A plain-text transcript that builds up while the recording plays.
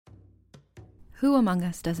Who among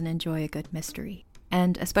us doesn't enjoy a good mystery?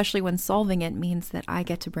 And especially when solving it means that I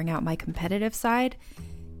get to bring out my competitive side,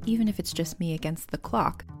 even if it's just me against the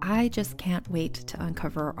clock. I just can't wait to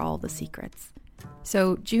uncover all the secrets.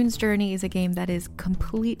 So June's Journey is a game that is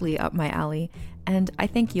completely up my alley, and I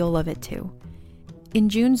think you'll love it too. In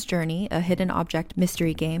June's Journey, a hidden object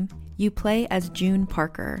mystery game, you play as June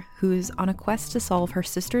Parker, who's on a quest to solve her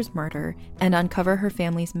sister's murder and uncover her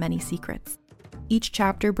family's many secrets. Each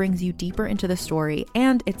chapter brings you deeper into the story,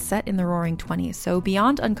 and it's set in the Roaring '20s, so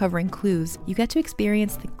beyond uncovering clues, you get to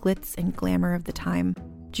experience the glitz and glamour of the time.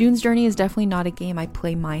 June's Journey is definitely not a game I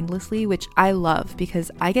play mindlessly, which I love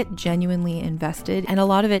because I get genuinely invested, and a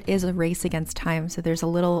lot of it is a race against time, so there's a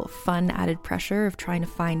little fun added pressure of trying to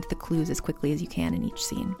find the clues as quickly as you can in each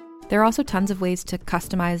scene. There are also tons of ways to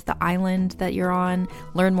customize the island that you're on,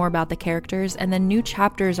 learn more about the characters, and then new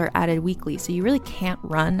chapters are added weekly, so you really can't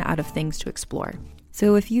run out of things to explore.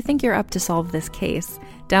 So if you think you're up to solve this case,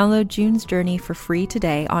 download June's Journey for free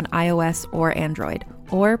today on iOS or Android,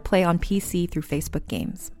 or play on PC through Facebook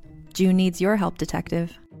Games. June needs your help,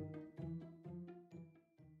 detective.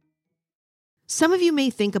 Some of you may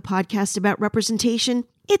think a podcast about representation,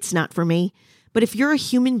 it's not for me. But if you're a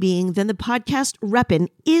human being, then the podcast Reppin'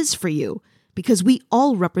 is for you, because we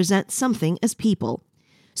all represent something as people.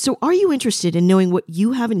 So are you interested in knowing what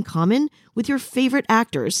you have in common with your favorite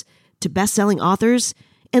actors, to best-selling authors,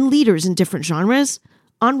 and leaders in different genres?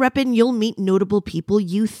 On Reppin', you'll meet notable people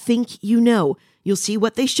you think you know. You'll see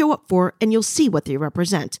what they show up for, and you'll see what they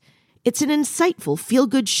represent. It's an insightful,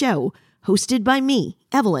 feel-good show hosted by me,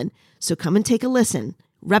 Evelyn. So come and take a listen.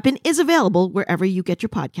 Reppin' is available wherever you get your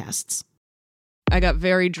podcasts. I got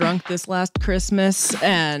very drunk this last Christmas,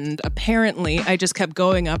 and apparently I just kept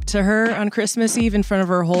going up to her on Christmas Eve in front of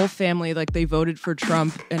her whole family, like they voted for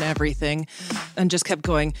Trump and everything, and just kept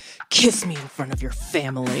going, "Kiss me in front of your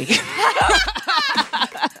family."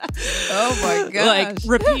 Oh my gosh. Like,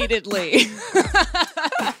 repeatedly.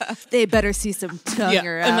 They better see some tongue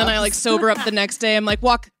or else. And then I like sober up the next day. I'm like,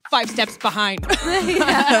 walk 5 steps behind. I'm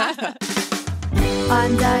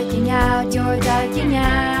dyking out, you're dyking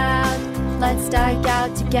out. Let's dike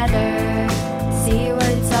out together, see what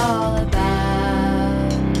it's all about.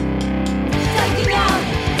 Diking out,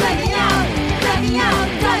 diking out, diking out,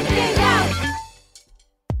 diking out.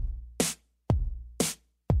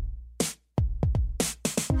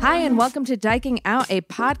 Hi, and welcome to Diking Out, a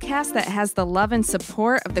podcast that has the love and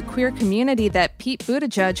support of the queer community that Pete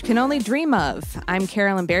Buttigieg can only dream of. I'm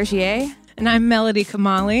Carolyn Bergier. And I'm Melody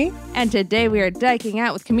Kamali. And today we are diking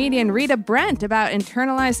out with comedian Rita Brent about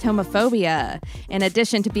internalized homophobia. In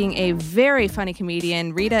addition to being a very funny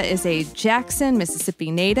comedian, Rita is a Jackson, Mississippi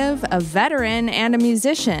native, a veteran, and a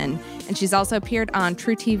musician. And she's also appeared on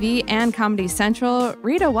True TV and Comedy Central.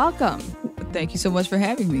 Rita, welcome. Thank you so much for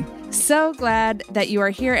having me. So glad that you are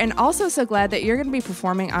here, and also so glad that you're going to be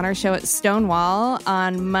performing on our show at Stonewall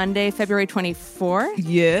on Monday, February 24th.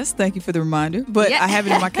 Yes, thank you for the reminder, but yeah. I have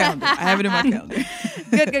it in my calendar.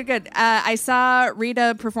 Good. I saw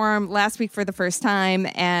Rita perform last week for the first time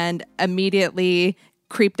and immediately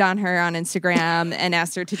creeped on her on Instagram and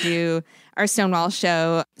asked her to do our Stonewall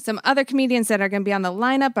show. Some other comedians that are going to be on the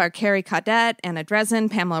lineup are Carrie Caudette, Anna Dresden,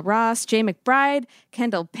 Pamela Ross, Jay McBride,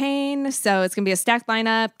 Kendall Payne. So it's going to be a stacked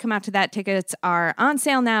lineup. Come out to that. Tickets are on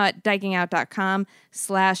sale now at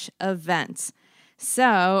dikingout.com/events.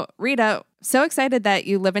 So, Rita, so excited that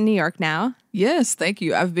you live in New York now. Yes, thank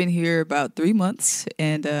you. I've been here about 3 months,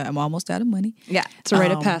 and I'm almost out of money. Yeah. It's a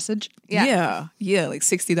rite of passage. Yeah, like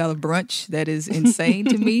 $60 brunch. That is insane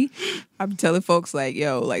to me. I'm telling folks, like,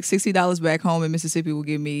 yo, like $60 back home in Mississippi will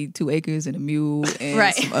give me 2 acres and a mule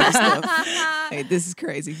and some other stuff. Hey, this is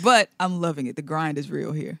crazy, but I'm loving it. The grind is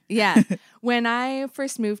real here. Yeah. When I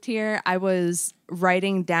first moved here, I was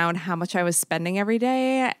writing down how much I was spending every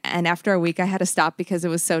day, and after a week, I had to stop because it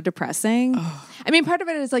was so depressing. Oh. I mean, part of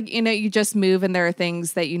it is like, you just move and there are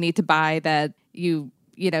things that you need to buy that you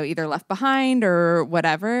either left behind or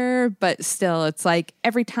whatever. But still, it's like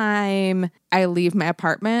every time I leave my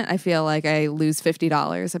apartment, I feel like I lose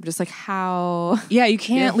 $50. I'm just like, how? Yeah, you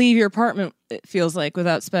can't leave your apartment, it feels like,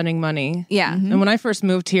 without spending money. Yeah. Mm-hmm. And when I first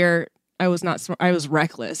moved here, I was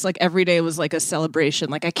reckless. Like every day was like a celebration.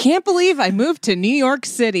 Like, I can't believe I moved to New York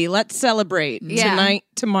City. Let's celebrate tonight,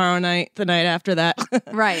 tomorrow night, the night after that.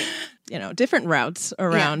 Right. Different routes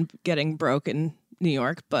around getting broke in New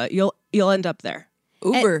York, but you'll end up there.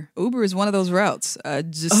 Uber is one of those routes.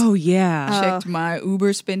 Checked my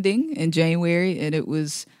Uber spending in January, and it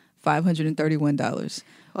was $531,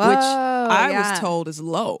 which I was told is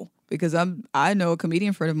low. because I know a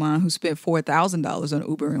comedian friend of mine who spent $4,000 on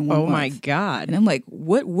Uber in 1 month. Oh my God. And I'm like,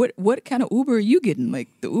 what kind of Uber are you getting? Like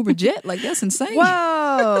the Uber Jet? Like that's insane.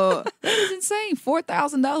 Whoa. That is insane.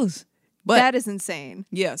 $4,000. But That is insane.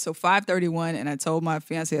 yeah, so 531, and I told my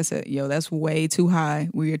fiance, I said, yo, that's way too high.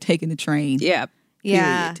 We are taking the train. Yeah.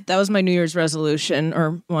 Yeah. That was my New Year's resolution,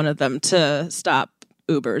 or one of them, to stop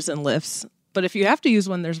Ubers and Lyfts. But if you have to use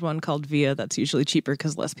one, there's one called Via that's usually cheaper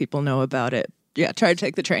because less people know about it. Yeah, try to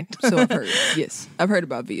take the train. So I've heard. Yes, I've heard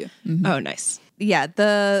about Via. Mm-hmm. Oh, nice. Yeah,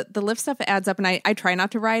 the Lyft stuff adds up, and I try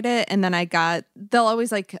not to ride it. And then they'll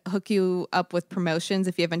always like hook you up with promotions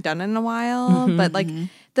if you haven't done it in a while. But like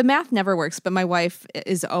the math never works. But my wife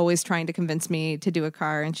is always trying to convince me to do a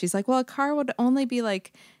car, and she's like, "Well, a car would only be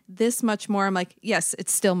like this much more." I'm like, "Yes,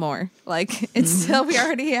 it's still more. Like it's still. We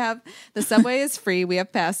already have the subway is free. We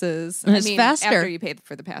have passes. And it's faster after you pay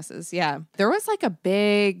for the passes. Yeah, there was like a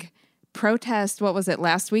big protest, what was it,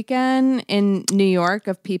 last weekend in New York,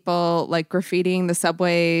 of people like graffitiing the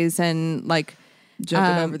subways and like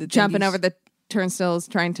Jumping over the turnstiles,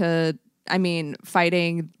 trying to,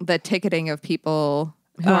 fighting the ticketing of people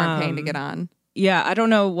who aren't paying to get on. Yeah, I don't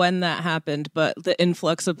know when that happened, but the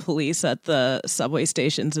influx of police at the subway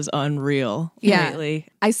stations is unreal lately.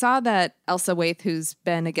 I saw that Elsa Waith, who's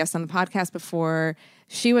been a guest on the podcast before,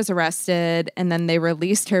 she was arrested, and then they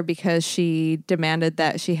released her because she demanded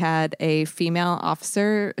that she had a female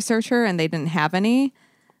officer search her, and they didn't have any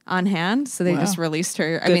on hand, so they just released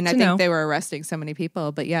her. I think they were arresting so many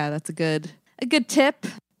people, but yeah, that's a good tip.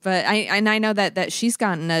 But I know that she's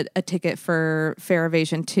gotten a ticket for fare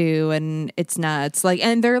evasion too, and it's nuts. Like,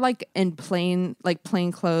 and they're like in plain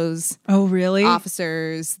clothes. Oh, really?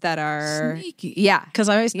 Officers that are sneaky. Yeah, Because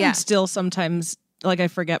I still sometimes, like, I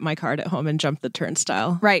forget my card at home and jump the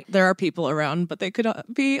turnstile. Right. There are people around, but they could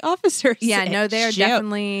be officers. Yeah, no, they're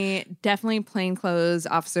definitely plainclothes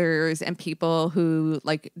officers and people who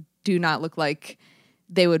like do not look like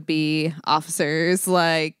they would be officers.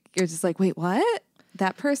 Like, you're just like, wait, what?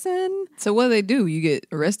 That person? So what do they do? You get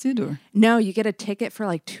arrested or? No, you get a ticket for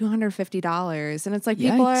like $250, and it's like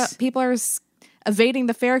Yikes. people are evading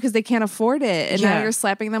the fare because they can't afford it, and now Yeah. you're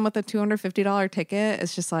slapping them with a $250 ticket.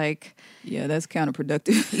 It's just like, Yeah, that's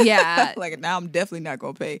counterproductive. yeah, Like now I'm definitely not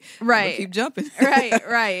going to pay. I'm Right. gonna keep jumping.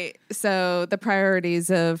 right. So the priorities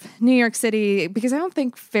of New York City, because I don't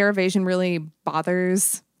think fare evasion really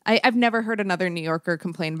bothers. I've never heard another New Yorker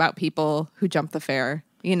complain about people who jump the fare.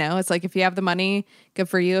 You know, it's like if you have the money, good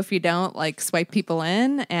for you. If you don't, like swipe people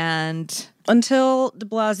in. And Until de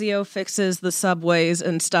Blasio fixes the subways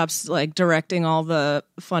and stops like directing all the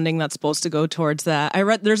funding that's supposed to go towards that. I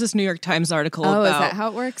read there's this New York Times article oh, about is that how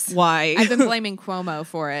it works? why. I've been blaming Cuomo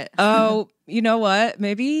for it. Oh, you know what?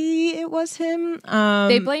 Maybe it was him.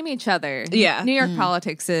 They blame each other. Yeah. New York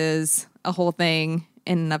politics is a whole thing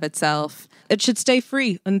in and of itself. It should stay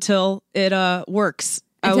free until it works.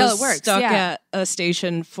 Until I was it works, stuck yeah. at a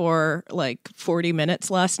station for like 40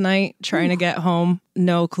 minutes last night trying to get home.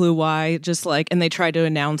 No clue why. Just like, and they tried to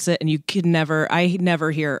announce it, and I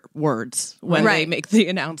never hear words when they Right. make the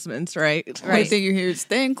announcements, right? Only thing you hear is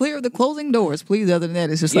stand clear of the closing doors, please. Other than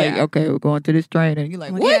that, it's just Yeah. like, okay, we're going to this train. And you're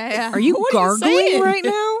like, what? Yeah. Are you What gargling saying? right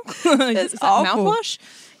now? Is that awful. mouthwash?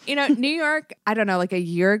 You know, New York, I don't know, like a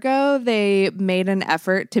year ago, they made an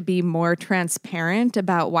effort to be more transparent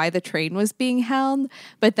about why the train was being held.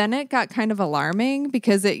 But then it got kind of alarming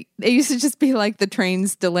because it used to just be like the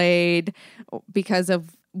train's delayed because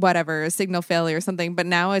of whatever, a signal failure or something. But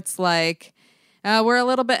now it's like, we're a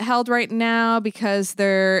little bit held right now because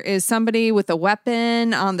there is somebody with a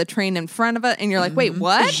weapon on the train in front of it. And you're like, wait,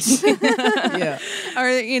 what? Yeah. Or,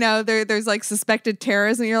 you know, there's like suspected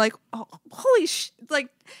terrorism. And you're like, oh, holy like,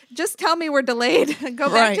 just tell me we're delayed. Go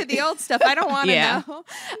back to Right. the old stuff. I don't want to Yeah. know.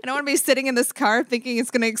 I don't want to be sitting in this car thinking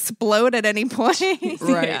it's going to explode at any point.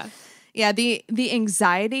 Right. Yeah. Yeah, the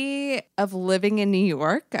anxiety of living in New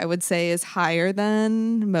York, I would say, is higher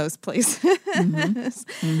than most places.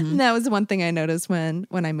 And that was one thing I noticed when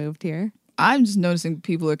I moved here. I'm just noticing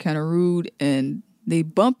people are kind of rude and they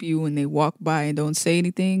bump you when they walk by and don't say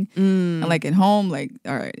anything. And like at home, like,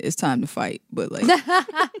 all right, it's time to fight. But like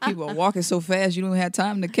people are walking so fast, you don't have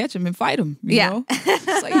time to catch them and fight them. You know?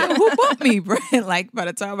 It's like, yo, who bumped me, bro? Like by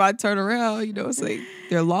the time I turn around, you know, it's like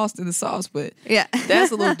they're lost in the sauce. But Yeah.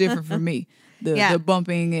 that's a little different for me. Yeah. The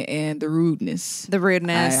bumping and the rudeness. The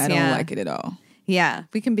rudeness. I don't like it at all. Yeah,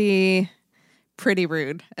 we can be pretty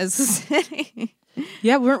rude as a city.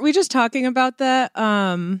 Yeah, weren't we just talking about that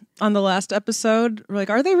on the last episode? We're like,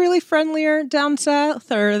 are they really friendlier down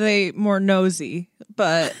south, or are they more nosy?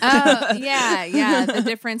 But Oh, yeah. The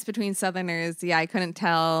difference between Southerners, I couldn't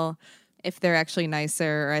tell if they're actually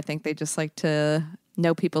nicer, or I think they just like to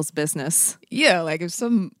know people's business. Yeah, like if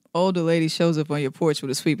some older lady shows up on your porch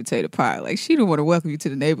with a sweet potato pie, like she don't want to welcome you to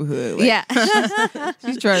the neighborhood. Like, Yeah.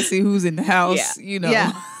 she's trying to see who's in the house. Yeah. You know,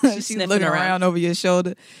 Yeah. she's sniffing looking around. around over your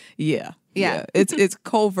shoulder. Yeah. Yeah. It's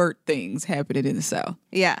covert things happening in the South.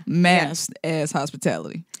 Yeah. Masked as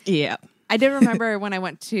hospitality. Yeah. I did remember when I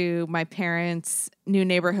went to my parents' new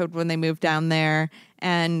neighborhood when they moved down there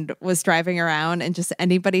and was driving around, and just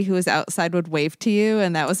anybody who was outside would wave to you,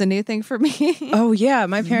 and that was a new thing for me. Oh yeah,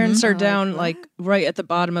 my parents are down like right at the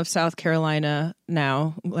bottom of South Carolina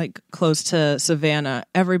now, like close to Savannah.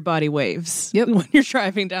 Everybody waves when you're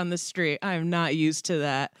driving down the street. I'm not used to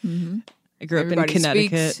that. I grew up Everybody in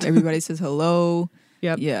Connecticut. speaks, everybody says hello.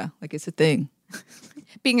 Yep. Yeah, like it's a thing.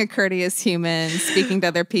 Being a courteous human, speaking to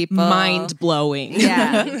other people. Mind blowing.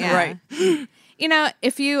 Yeah, yeah. Right. You know,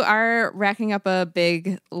 if you are racking up a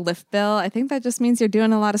big lift bill, I think that just means you're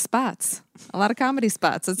doing a lot of spots, a lot of comedy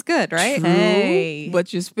spots. It's good, right? Hey.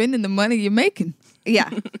 But you're spending the money you're making. Yeah.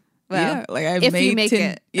 Well, yeah, like I've if made you make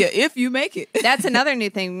 10 it. Yeah, if you make it. That's another new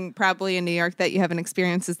thing probably in New York that you haven't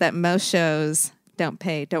experienced is that most shows don't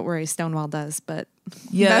pay. Don't worry, Stonewall does, but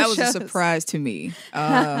Yeah, that most was a shows- surprise to me.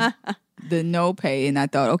 The no pay, and I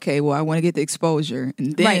thought, okay, well, I want to get the exposure,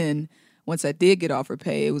 and then once I did get offered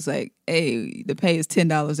pay, it was like, hey, the pay is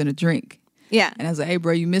 $10 and a drink, Yeah. and I was like, hey,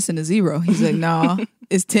 bro, you missing a zero? He's like, no,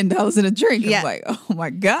 it's $10 and a drink. Yeah. I'm like, oh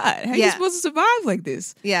my god, how you Yeah. supposed to survive like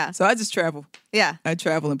this? Yeah. So I just travel. Yeah. I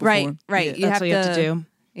travel and perform. Right. Yeah. That's what you have to do.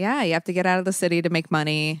 Yeah, you have to get out of the city to make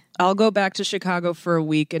money. I'll go back to Chicago for a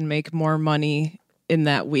week and make more money in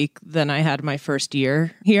that week than I had my first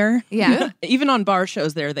year here. Yeah. Even on bar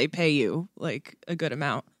shows there, they pay you like a good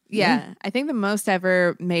amount. Yeah. I think the most I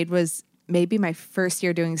ever made was maybe my first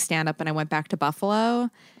year doing stand up, and I went back to Buffalo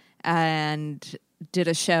and did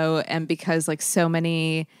a show, and because like so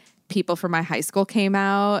many people from my high school came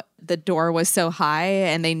out, the door was so high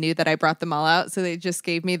and they knew that I brought them all out, so they just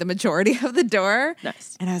gave me the majority of the door.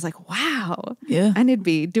 Nice. And I was like, wow. Yeah. I need to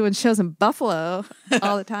be doing shows in Buffalo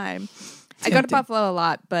all the time. I go to Tempting. Buffalo a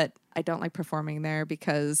lot, but I don't like performing there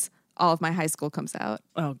because all of my high school comes out.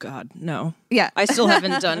 Oh God, no. Yeah. I still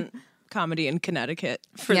haven't done comedy in Connecticut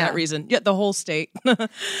for Yeah. that reason. Yeah, the whole state.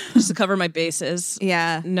 Just to cover my bases.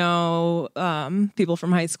 Yeah. No people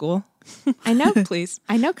from high school. I know Please.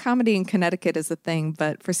 I know comedy in Connecticut is a thing,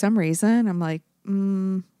 but for some reason I'm like,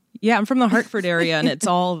 Yeah, I'm from the Hartford area and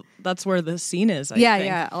that's where the scene is, I think.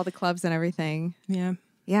 yeah, all the clubs and everything. Yeah.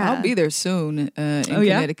 Yeah. I'll be there soon in Oh,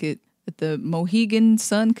 yeah? Connecticut at the Mohegan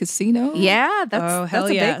Sun Casino. Yeah, that's Oh, hell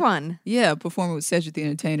that's a yeah. big one. Yeah, performing with Cedric the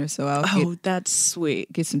Entertainer. So I'll Oh, that's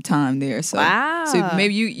sweet. get some time there. So, Wow. So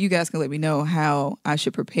maybe you guys can let me know how I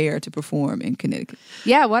should prepare to perform in Connecticut.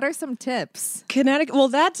 Yeah, what are some tips? Connecticut, well,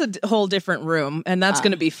 that's a whole different room, and that's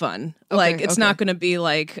going to be fun. Like, it's okay. not going to be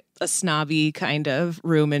like a snobby kind of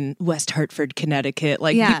room in West Hartford, Connecticut.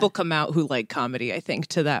 Like, Yeah. people come out who like comedy, I think,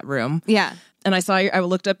 to that room. Yeah. And I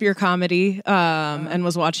looked up your comedy and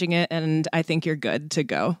was watching it, and I think you're good to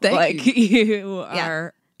go. Thank like, you.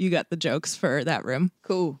 you got the jokes for that room.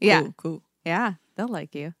 Cool. Yeah. Cool. Yeah, they'll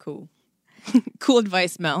like you. Cool. Cool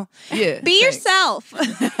advice, Mel. Yeah. Be thanks. yourself.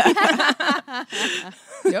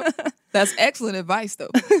 Yep. That's excellent advice, though.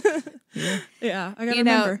 Yeah, I gotta You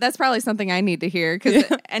know, remember. that's probably something I need to hear because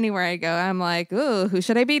anywhere I go, I'm like, ooh, who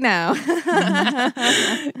should I be now?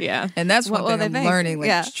 Yeah. And that's What one will thing they I'm think? learning. Like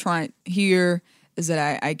Yeah. trying here is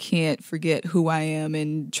that I can't forget who I am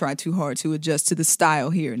and try too hard to adjust to the style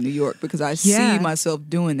here in New York because I Yeah. see myself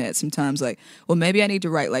doing that sometimes. Like, well, maybe I need to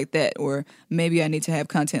write like that, or maybe I need to have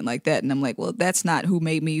content like that. And I'm like, well, that's not who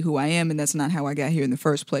made me who I am, and that's not how I got here in the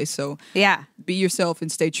first place. So Yeah. be yourself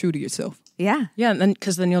and stay true to yourself. Yeah. Yeah, and then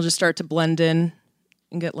because then you'll just start to blend in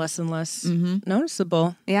and get less and less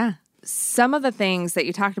noticeable. Yeah. Some of the things that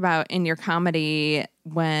you talked about in your comedy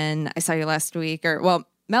when I saw you last week,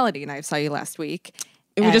 Melody and I saw you last week,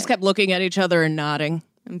 And we just kept looking at each other and nodding.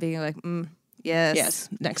 and being like, yes. Yes,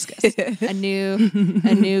 next guest. A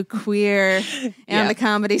new queer on the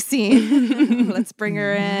comedy scene. Let's bring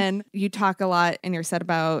her in. You talk a lot in your set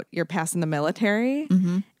about your past in the military.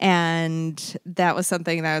 And that was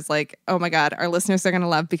something that I was like, oh my God, our listeners are going to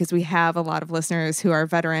love because we have a lot of listeners who are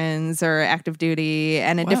veterans or active duty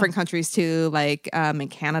and in different countries too, like in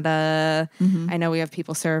Canada. I know we have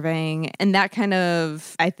people serving. And that kind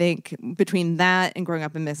of, I think, between that and growing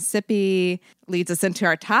up in Mississippi leads us into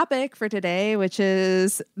our topic for today, which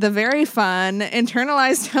is the very fun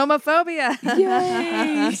internalized homophobia.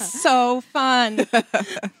 Yay! So fun.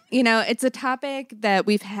 You know, it's a topic that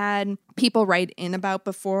we've had people write in about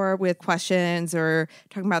before with questions or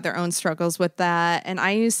talking about their own struggles with that. And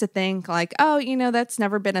I used to think like, oh, you know, that's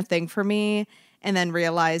never been a thing for me. And then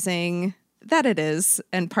realizing that it is.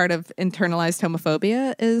 And part of internalized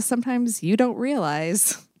homophobia is sometimes you don't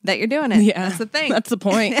realize that you're doing it. Yeah. That's the thing. That's the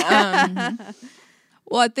point.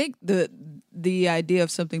 Well, I think the idea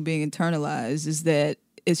of something being internalized is that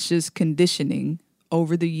it's just conditioning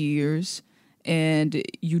over the years, and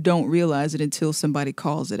you don't realize it until somebody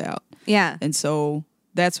calls it out. Yeah. And so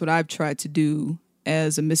that's what I've tried to do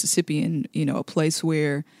as a Mississippian, a place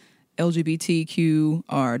where LGBTQ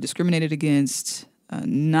are discriminated against,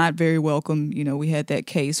 not very welcome. We had that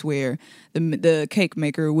case where the cake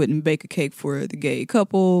maker wouldn't bake a cake for the gay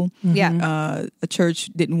couple. Yeah. A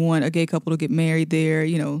church didn't want a gay couple to get married there.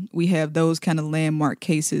 We have those kind of landmark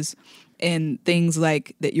cases, and things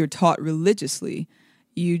like that you're taught religiously.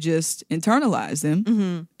 You just internalize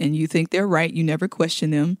them, and you think they're right. You never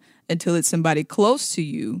question them until it's somebody close to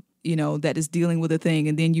you, that is dealing with a thing.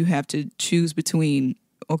 And then you have to choose between,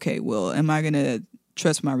 okay, well, am I going to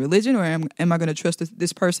trust my religion, or am I going to trust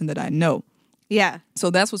this person that I know? Yeah. So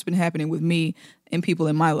that's what's been happening with me and people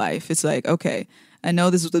in my life. It's like, okay, I know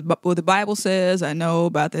this is what the Bible says. I know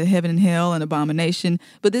about the heaven and hell and abomination,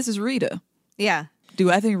 but this is Rita. Yeah. Do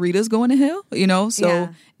I think Rita's going to hell? So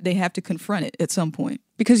Yeah. they have to confront it at some point.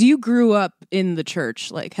 Because you grew up in the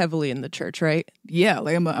church, like heavily in the church, right? Yeah,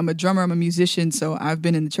 like I'm a drummer, I'm a musician, so I've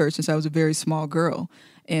been in the church since I was a very small girl.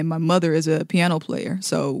 And my mother is a piano player,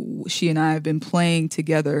 so she and I have been playing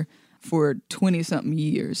together for 20-something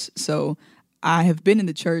years. So I have been in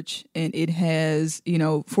the church, and it has,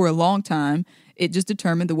 for a long time, it just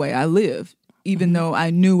determined the way I live. Even though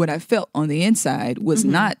I knew what I felt on the inside was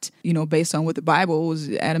not, based on what the Bible was,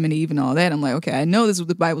 Adam and Eve and all that. I'm like, okay, I know this is what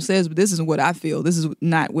the Bible says, but this isn't what I feel. This is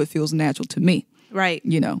not what feels natural to me. Right.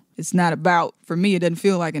 It's not about, for me, it doesn't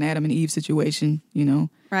feel like an Adam and Eve situation,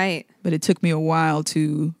 Right. But it took me a while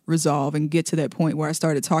to resolve and get to that point where I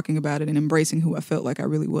started talking about it and embracing who I felt like I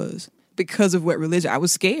really was. Because of what religion, I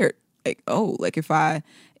was scared. Like if I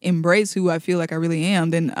embrace who I feel like I really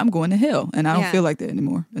am, then I'm going to hell. And I don't Yeah. feel like that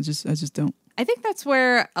anymore. I just don't. I think that's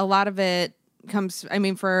where a lot of it comes. I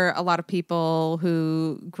mean, for a lot of people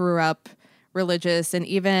who grew up religious, and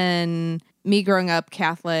even me growing up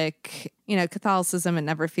Catholic, Catholicism, it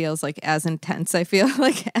never feels like as intense, I feel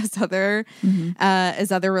like, as other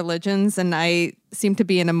religions. And I seem to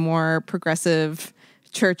be in a more progressive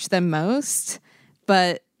church than most,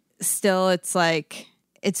 but still it's like,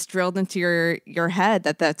 it's drilled into your head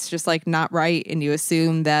that that's just like not right. And you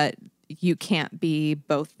assume that you can't be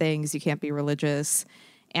both things. You can't be religious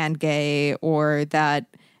and gay, or that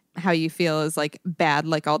how you feel is like bad,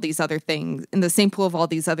 like all these other things in the same pool of all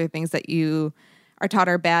these other things that you are taught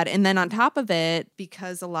are bad. And then on top of it,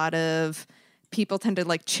 because a lot of people tend to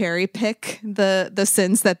like cherry pick the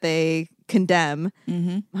sins that they condemn,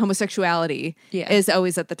 homosexuality is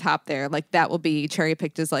always at the top there. Like that will be cherry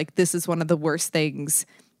picked as like, this is one of the worst things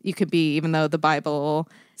you could be, even though the Bible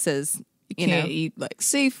says You can't eat like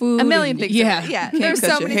seafood. a million and things. Yeah. Yeah. Can't There's cut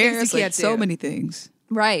so your many hair. things It's you like can't so do. many things.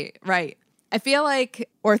 Right. I feel like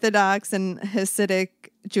Orthodox and Hasidic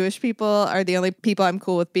Jewish people are the only people I'm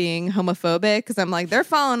cool with being homophobic, because I'm like, they're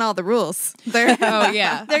following all the rules. They're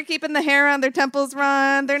they're keeping the hair on their temples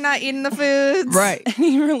run. They're not eating the foods. Right.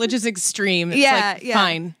 Any religious extreme, it's like,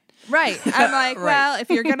 fine. Right. I'm like, well, if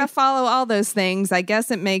you're going to follow all those things, I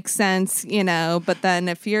guess it makes sense, but then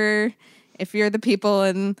if you're the people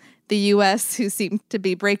in the US who seem to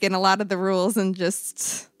be breaking a lot of the rules and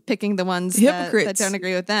just picking the ones that don't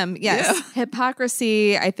agree with them. Yes. Yeah.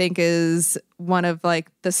 Hypocrisy, I think, is one of like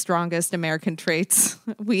the strongest American traits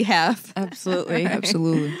we have. Absolutely.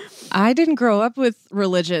 Absolutely. I didn't grow up with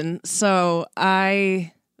religion, so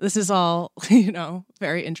this is all,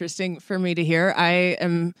 very interesting for me to hear. I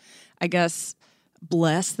am, I guess,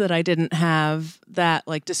 blessed that I didn't have that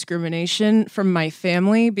like discrimination from my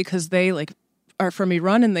family, because they like are from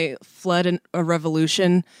Iran and they fled in a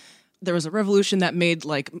revolution. There was a revolution that made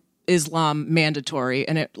like Islam mandatory,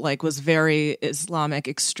 and it like was very Islamic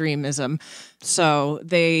extremism. So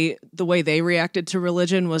the way they reacted to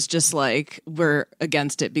religion was just like, we're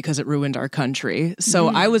against it because it ruined our country. So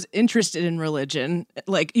I was interested in religion.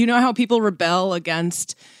 Like, how people rebel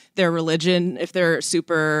against their religion if they're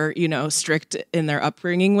super, strict in their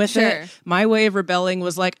upbringing with it. My way of rebelling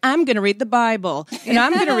was like, I'm going to read the Bible and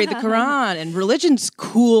I'm going to read the Quran, and religion's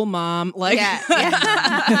cool, mom. Like,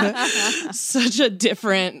 such a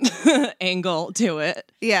different angle to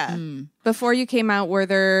it. Yeah. Before you came out, were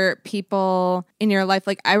there people in your life?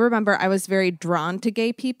 Like, I remember I was very drawn to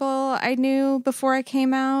gay people I knew before I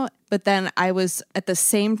came out, but then I was at the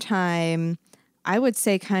same time, I would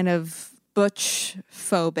say kind of butch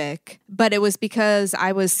phobic, but it was because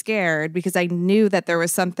I was scared because I knew that there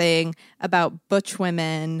was something about butch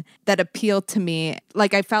women that appealed to me.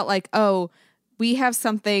 Like I felt like, oh, we have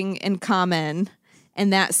something in common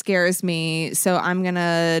and that scares me. So I'm going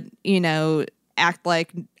to, act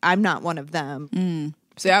like I'm not one of them.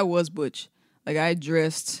 See, I was butch. Like I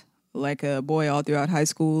dressed like a boy all throughout high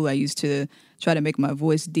school. I used to try to make my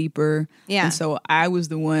voice deeper. Yeah. And so I was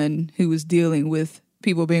the one who was dealing with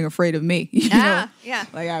people being afraid of me. You know? Yeah.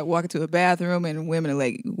 Like I walk into a bathroom and women are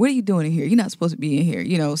like, what are you doing in here? You're not supposed to be in here.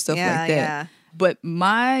 Stuff like that. Yeah. But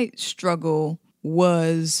my struggle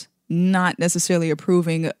was not necessarily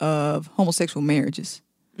approving of homosexual marriages.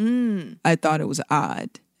 I thought it was odd.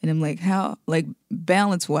 And I'm like, how, like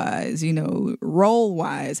balance wise, role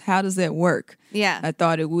wise, how does that work? Yeah. I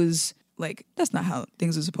thought it was like, that's not how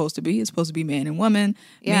things are supposed to be. It's supposed to be man and woman.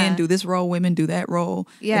 Yeah. Men do this role, women do that role.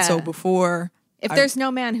 Yeah. And so before... If there's no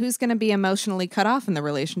man, who's going to be emotionally cut off in the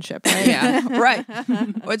relationship, right? Yeah, right.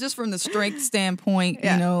 Or just from the strength standpoint,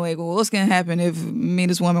 like, well, what's going to happen if me and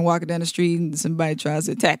this woman walking down the street and somebody tries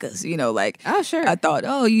to attack us? Oh, sure. I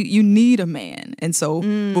thought, you need a man. And so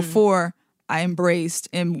before I embraced,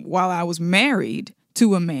 and while I was married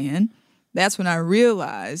to a man, that's when I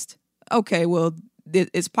realized, okay, well,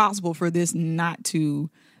 it's possible for this not to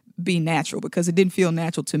be natural, because it didn't feel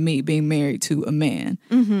natural to me being married to a man.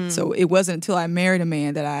 So it wasn't until I married a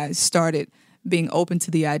man that I started being open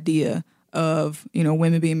to the idea of,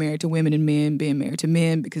 women being married to women and men being married to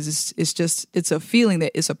men, because it's a feeling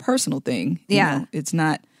that it's a personal thing. It's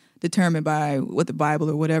not determined by what the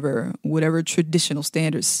Bible or whatever traditional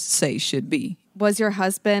standards say should be. Was your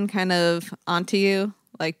husband kind of onto you?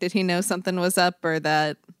 Like, did he know something was up or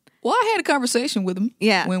that? Well, I had a conversation with him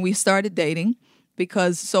when we started dating,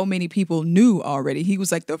 because so many people knew already. He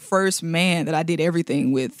was like the first man that I did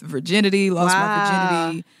everything with. Virginity, lost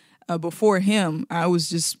my virginity. Before him, I was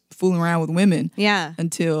just fooling around with women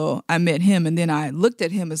until I met him. And then I looked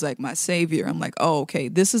at him as like my savior. I'm like, oh, okay,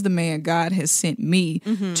 this is the man God has sent me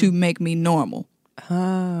to make me normal.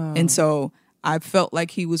 Oh. And so I felt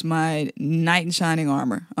like he was my knight in shining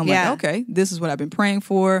armor. I'm like, okay, this is what I've been praying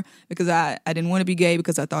for, because I didn't want to be gay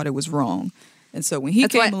because I thought it was wrong. And so when he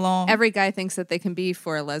came along... Every guy thinks that they can be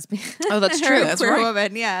for a lesbian. Oh, that's true. That's right.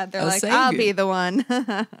 Woman. Yeah, they're like, savior. I'll be the one.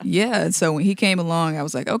 Yeah, and so when he came along, I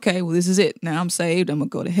was like, okay, well, this is it. Now I'm saved. I'm going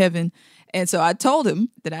to go to heaven. And so I told him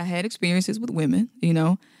that I had experiences with women,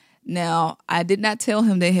 Now, I did not tell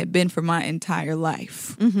him they had been for my entire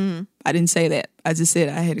life. I didn't say that. I just said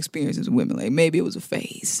I had experiences with women. Like, maybe it was a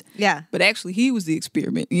phase. Yeah. But actually, he was the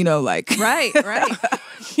experiment, like... Right.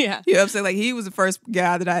 Yeah. You know what I'm saying? Like, he was the first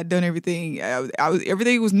guy that I had done everything.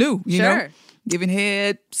 Everything was new, you know? Giving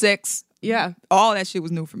head, sex. Yeah. All that shit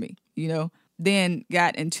was new for me, Then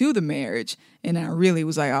got into the marriage, and I really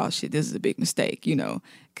was like, oh, shit, this is a big mistake,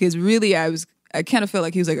 Because really, I kind of felt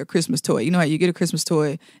like he was like a Christmas toy. You know how you get a Christmas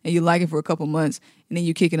toy and you like it for a couple months and then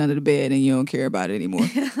you kick it under the bed and you don't care about it anymore.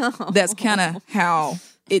 That's kind of how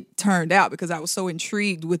it turned out, because I was so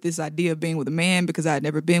intrigued with this idea of being with a man because I had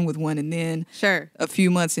never been with one. And then a few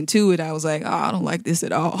months into it, I was like, oh, I don't like this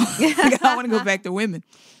at all. Like, I want to go back to women.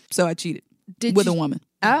 So I cheated with a woman.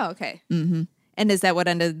 Oh, okay. Mm-hmm. And is that what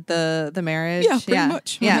ended the marriage? Yeah, pretty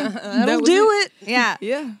much. Yeah. That'll do it. Yeah.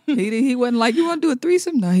 Yeah. He wasn't like, you want to do a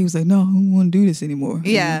threesome? No, he was like, no, I don't want to do this anymore.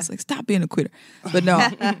 Yeah. It's like, stop being a quitter. But no,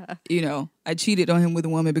 I cheated on him with a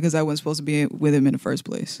woman because I wasn't supposed to be with him in the first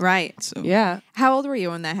place. Right. So yeah. How old were you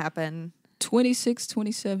when that happened? 26,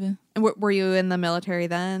 27. And were you in the military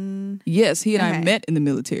then? Yes, he and I met in the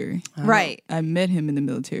military. Right. I met him in the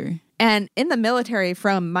military. And in the military,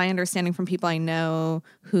 from my understanding from people I know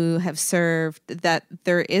who have served, that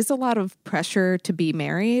there is a lot of pressure to be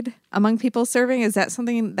married among people serving. Is that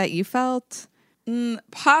something that you felt?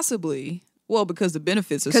 Possibly. Well, because the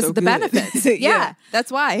benefits are so good. Because the benefits. Yeah,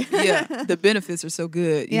 that's why. Yeah, the benefits are so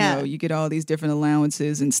good. You get all these different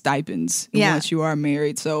allowances and stipends once you are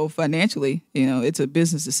married. So financially, it's a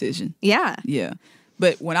business decision. Yeah. Yeah.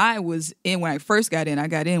 But when I first got in, I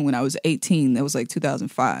got in when I was 18. That was like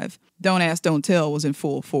 2005. Don't Ask, Don't Tell was in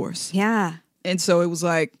full force. Yeah. And so it was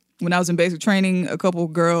like, when I was in basic training, a couple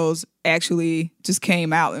of girls actually just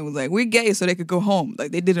came out and was like, we're gay, so they could go home.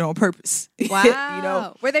 Like, they did it on purpose.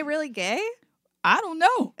 Wow. Were they really gay? I don't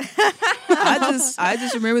know. I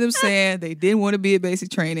just remember them saying they didn't want to be at basic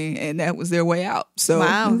training, and that was their way out. So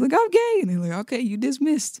I was like, I'm gay. And they're like, okay, you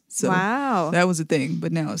dismissed. So that was the thing.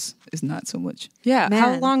 But now it's not so much. Yeah. Man.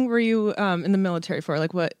 How long were you in the military for?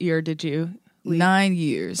 Like, what year did you leave? 9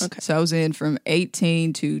 years. Okay. So I was in from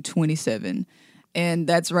 18 to 27. And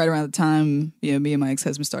that's right around the time, me and my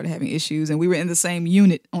ex-husband started having issues. And we were in the same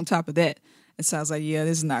unit on top of that. And so I was like, yeah,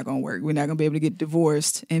 this is not going to work. We're not going to be able to get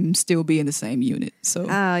divorced and still be in the same unit. So,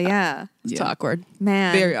 Oh, yeah. It's awkward.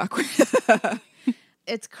 Man. very awkward.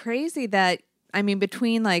 It's crazy that, I mean,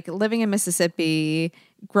 between like living in Mississippi,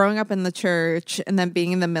 growing up in the church, and then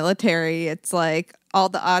being in the military, it's like all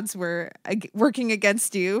the odds were working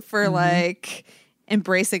against you for like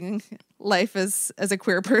embracing life as a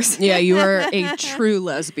queer person. Yeah, you are a true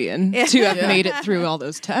lesbian to have made it through all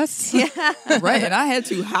those tests. Right. And I had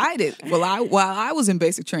to hide it while I was in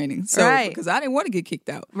basic training. So, Right. because I didn't want to get kicked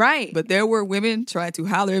out. Right. But there were women trying to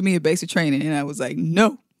holler at me at basic training. And I was like,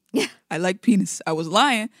 no, I like penis. I was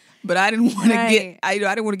lying, but I didn't want to Right. I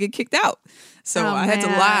didn't want to get kicked out. So Oh, I had to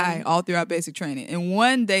man. lie all throughout basic training. And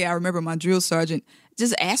one day I remember my drill sergeant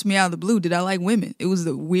just asked me out of the blue, did I like women? It was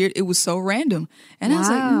it was so random. And I was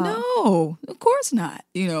like, Wow. no, of course not.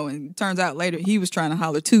 And it turns out later he was trying to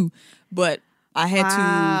holler too. But I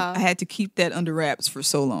had to keep that under wraps for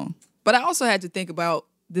so long. But I also had to think about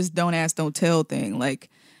this don't ask, don't tell thing. Like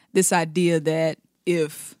this idea that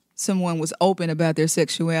if someone was open about their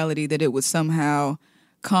sexuality, that it would somehow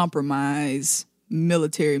compromise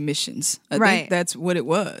military missions. I Right. think that's what it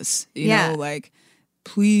was. You Yeah. know, like,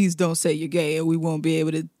 please don't say you're gay or we won't be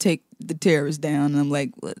able to take the terrorists down. And I'm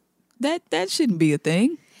like, what? That shouldn't be a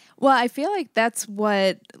thing. Well, I feel like that's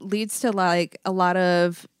what leads to like a lot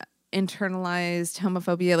of internalized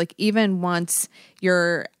homophobia. Like even once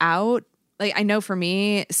you're out, like I know for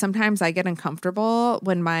me, sometimes I get uncomfortable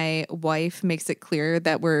when my wife makes it clear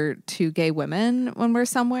that we're two gay women when we're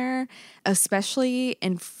somewhere, especially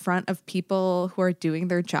in front of people who are doing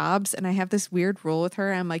their jobs. And I have this weird rule with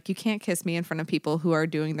her. I'm like, you can't kiss me in front of people who are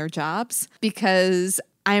doing their jobs because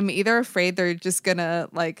I'm either afraid they're just gonna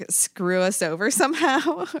like screw us over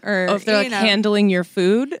somehow, or Oh, if they're like handling your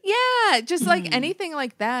food. yeah, just like anything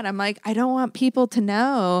like that. I'm like, I don't want people to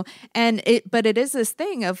know. But it is this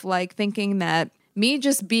thing of like thinking that me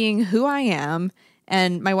just being who I am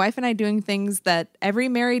and my wife and I doing things that every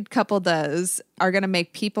married couple does are gonna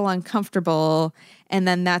make people uncomfortable, and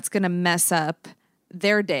then that's gonna mess up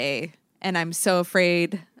their day. And I'm so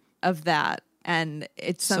afraid of that. And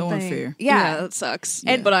it's So something unfair. Yeah. that sucks.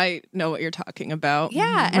 And- But I know what you're talking about.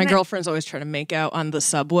 Yeah, My and girlfriend's always trying to make out on the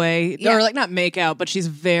subway. Yeah. Or like not make out, but she's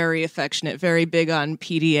very affectionate, very big on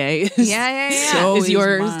PDA. Yeah. So is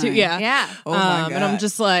yours mine. too? Yeah. Yeah. Oh my God. And I'm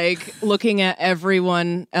just like looking at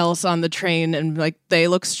everyone else on the train and like they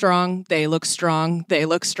look strong, they look strong, they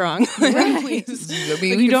look strong. Please, I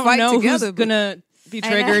mean, you we can don't fight know together, who's but- gonna be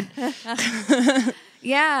triggered.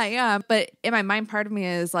 Yeah. But in my mind, part of me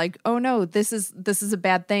is like, oh no, this is a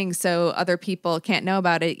bad thing. So other people can't know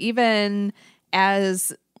about it. Even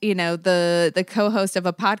as, you know, the co-host of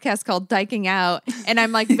a podcast called Dyking Out. And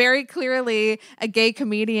I'm like very clearly a gay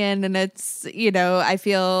comedian. And it's, you know, I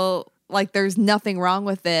feel like there's nothing wrong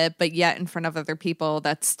with it. But yet in front of other people,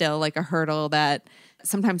 that's still like a hurdle that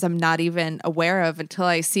sometimes I'm not even aware of until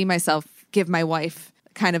I see myself give my wife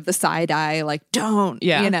kind of the side eye, like, don't,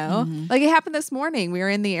 Yeah. you know? Like it happened this morning. We were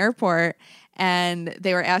in the airport and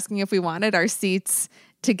they were asking if we wanted our seats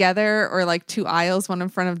together or like two aisles, one in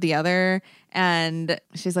front of the other. And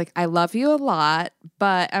she's like, I love you a lot.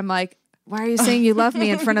 But I'm like, why are you saying you love me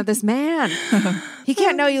in front of this man? He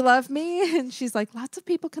can't know you love me. And she's like, lots of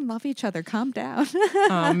people can love each other. Calm down.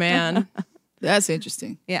 Oh man. That's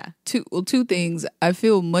interesting. Yeah. Two things. I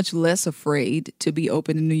feel much less afraid to be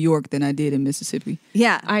open in New York than I did in Mississippi.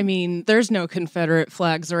 Yeah. I mean, there's no Confederate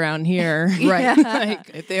flags around here. Right.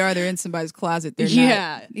 Like, If they are, they're in somebody's closet. They're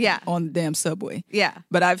yeah. Yeah. not on the damn subway. Yeah.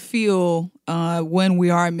 But I feel when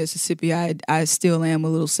we are in Mississippi, I still am a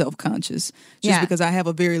little self-conscious just Yeah. because I have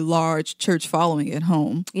a very large church following at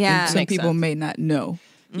home. Yeah. And some Makes people sense. may not know.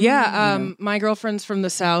 Yeah, my girlfriend's from the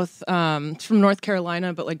South, from North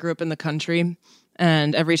Carolina, but like grew up in the country.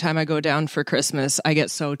 And every time I go down for Christmas, I get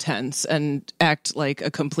so tense and act like a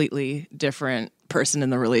completely different person in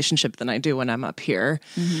the relationship than I do when I'm up here.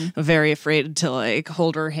 I'm very afraid to like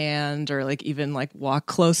hold her hand or like even like walk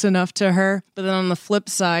close enough to her. But then on the flip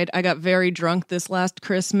side, I got very drunk this last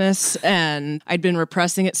Christmas and I'd been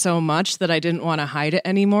repressing it so much that I didn't want to hide it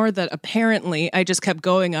anymore that apparently I just kept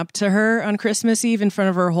going up to her on Christmas Eve in front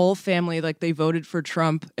of her whole family, like they voted for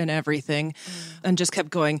Trump and everything, and just kept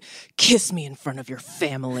going, kiss me in front of your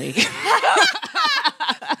family.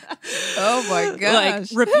 Oh my Like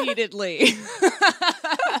gosh. repeatedly.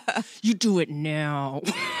 You do it now.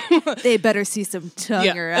 They better see some tongue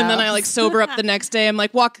Yeah. And then I like sober up the next day. I'm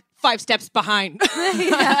like, walk 5 steps behind.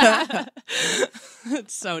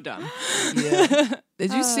 It's so dumb. Yeah.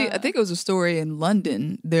 Did you see? I think it was a story in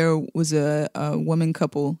London. There was a woman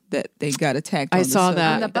couple that they got attacked. I on the saw subway.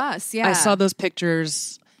 that. on the bus. Yeah. I saw those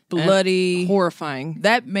pictures bloody, horrifying.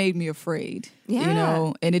 That made me afraid. Yeah. You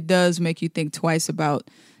know, and it does make you think twice about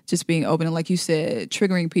just being open and, like you said,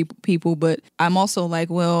 triggering people. But I'm also like,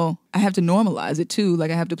 well, I have to normalize it too.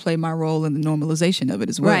 Like I have to play my role in the normalization of it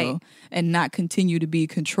as well, Right. and not continue to be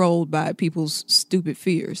controlled by people's stupid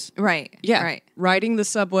fears. Right. Yeah. Right. Riding the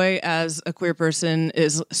subway as a queer person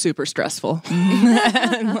is super stressful.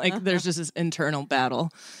 And like there's just this internal battle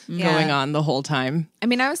going on the whole time. I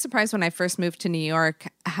mean, I was surprised when I first moved to New York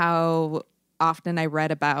how often I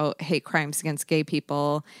read about hate crimes against gay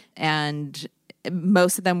people, and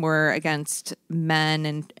most of them were against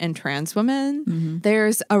men and trans women.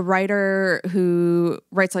 There's a writer who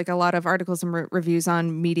writes like a lot of articles and reviews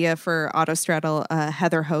on media for Autostraddle,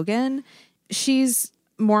 Heather Hogan. She's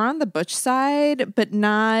more on the butch side, but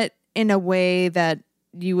not in a way that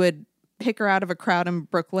you would pick her out of a crowd in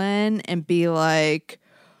Brooklyn and be like,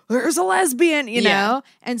 there's a lesbian, you know?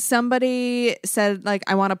 And somebody said, like,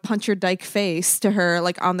 I want to punch your dyke face to her,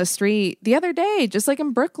 like, on the street the other day, just like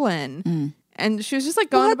in Brooklyn. And she was just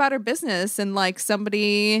like going about her business, and like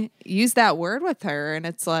somebody used that word with her, and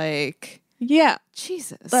it's like, Yeah.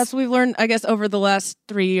 Jesus. That's what we've learned, I guess, over the last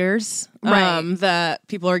 3 years. Right. That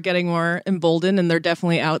people are getting more emboldened, and they're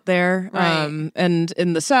definitely out there. Right. And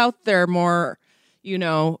in the South, they're more, you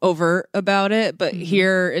know, overt about it. But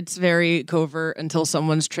here, it's very covert until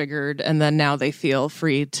someone's triggered, and then now they feel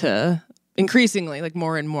free to increasingly, like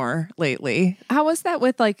more and more lately. How was that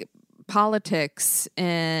with like politics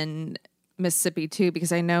in Mississippi too?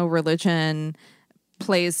 Because I know religion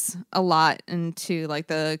plays a lot into like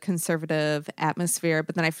the conservative atmosphere,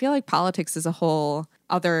 but then I feel like politics is a whole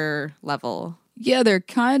other level. Yeah, they're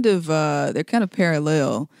kind of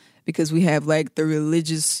parallel, because we have like the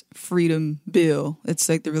religious freedom bill. It's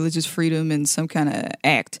like the religious freedom in some kind of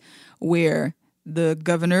act where the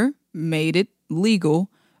governor made it legal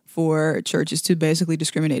for churches to basically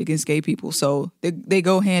discriminate against gay people. So they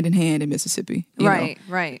go hand in hand in Mississippi. you know.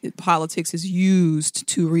 Right. Politics is used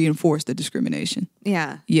to reinforce the discrimination.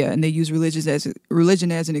 Yeah. Yeah, and they use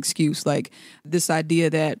religion as an excuse. Like this idea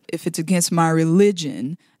that if it's against my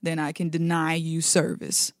religion, then I can deny you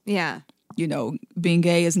service. Yeah. You know, being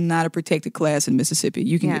gay is not a protected class in Mississippi.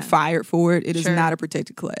 You can Yeah. get fired for it. It is Sure. not a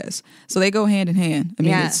protected class. So they go hand in hand. I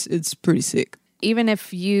mean, Yeah. it's pretty sick. Even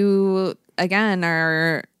if you, again,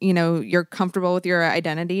 are, you know, you're comfortable with your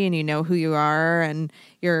identity and you know who you are and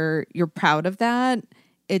you're proud of that,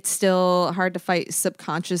 it's still hard to fight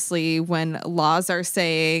subconsciously when laws are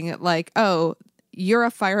saying like, oh, you're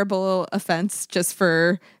a fireable offense just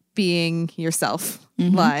for being yourself.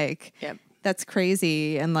 Like, Yep. that's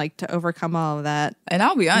crazy. And like to overcome all of that. And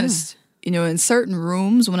I'll be honest, you know, in certain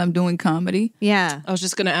rooms when I'm doing comedy, Yeah. I was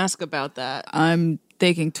just going to ask about that. I'm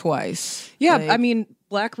thinking twice. Yeah, Like, I mean,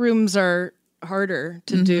 black rooms are harder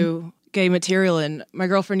to do gay material in. My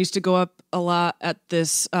girlfriend used to go up a lot at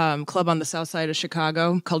this club on the south side of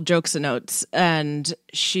Chicago called Jokes and Notes, and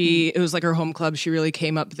it was like her home club. She really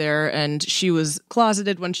came up there, and she was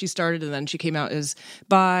closeted when she started, and then she came out as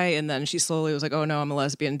bi, and then she slowly was like, oh no, I'm a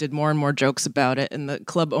lesbian, did more and more jokes about it, and the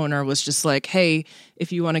club owner was just like, hey,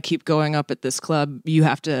 if you want to keep going up at this club, you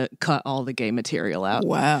have to cut all the gay material out.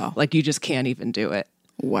 Wow. Like, you just can't even do it.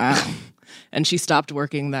 Wow. And she stopped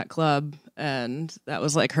working that club, and that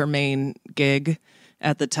was like her main gig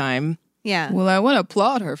at the time. Yeah. Well, I want to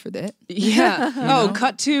applaud her for that. Yeah. Oh,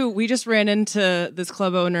 cut to, we just ran into this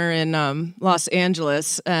club owner in Los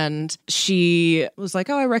Angeles, and she was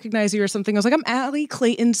like, oh, I recognize you or something. I was like, I'm Allie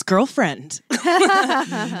Clayton's girlfriend.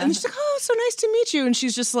 And she's like, oh, so nice to meet you. And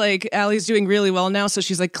she's just like, Allie's doing really well now. So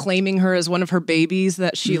she's like claiming her as one of her babies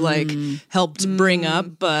that she like helped bring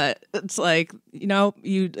up. But it's like, you know,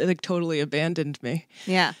 you like totally abandoned me.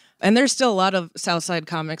 Yeah. And there's still a lot of Southside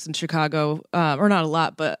comics in Chicago, or not a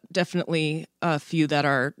lot, but definitely a few that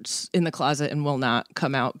are in the closet and will not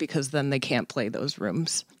come out because then they can't play those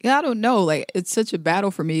rooms. Yeah, I don't know. Like, it's such a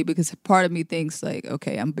battle for me because part of me thinks like,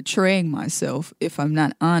 okay, I'm betraying myself if I'm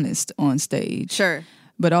not honest on stage. Sure.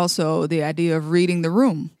 But also the idea of reading the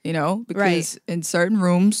room, you know, because in certain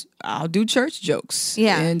rooms I'll do church jokes.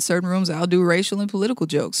 Yeah. In certain rooms I'll do racial and political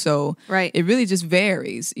jokes. So it really just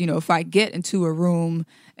varies. You know, if I get into a room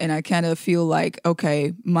and I kind of feel like,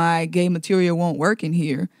 okay, my gay material won't work in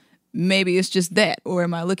here, maybe it's just that. Or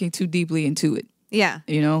am I looking too deeply into it? Yeah.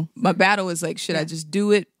 You know, my battle is like, should I just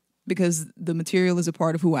do it because the material is a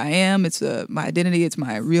part of who I am? It's my identity. It's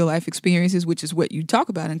my real life experiences, which is what you talk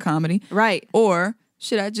about in comedy. Right. Or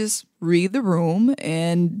should I just read the room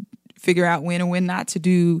and figure out when and when not to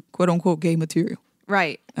do quote unquote gay material?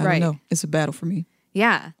 Right. I don't know. It's a battle for me.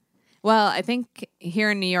 Yeah. Well, I think here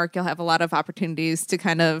in New York, you'll have a lot of opportunities to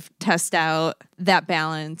kind of test out that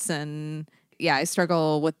balance and yeah, I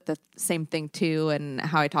struggle with the same thing too, and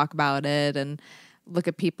how I talk about it and look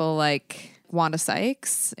at people like Wanda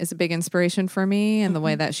Sykes is a big inspiration for me, and the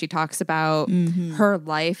way that she talks about her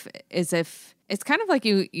life is if it's kind of like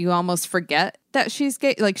you almost forget that she's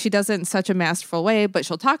gay. Like, she does it in such a masterful way, but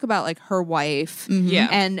she'll talk about like her wife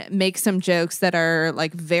and make some jokes that are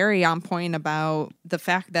like very on point about the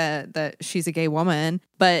fact that she's a gay woman.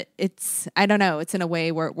 But it's, I don't know, it's in a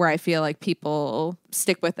way where I feel like people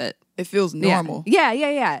stick with it. It feels normal.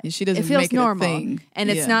 Yeah. And she doesn't it feels make it normal. a thing. And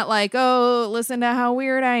it's not like, oh, listen to how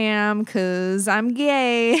weird I am because I'm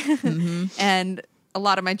gay. And a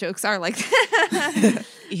lot of my jokes are like that.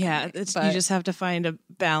 Yeah, you just have to find a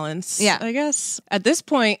balance, Yeah. I guess. At this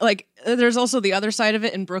point, like, there's also the other side of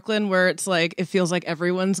it in Brooklyn where it's like, it feels like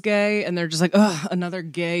everyone's gay and they're just like, oh, another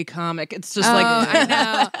gay comic. It's just like, I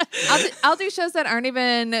know. I'll do shows that aren't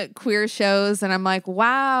even queer shows, and I'm like,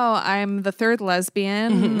 wow, I'm the third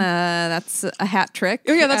lesbian. That's a hat trick.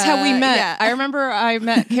 oh yeah, that's how we met. Yeah. I remember I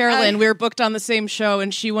met Carolyn. We were booked on the same show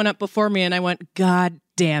and she went up before me and I went, God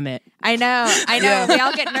damn it. I know. Yeah. We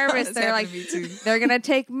all get nervous. That's They're happened like, to me too. they're gonna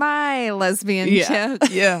take my lesbian joke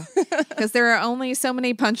Yeah. because there are only so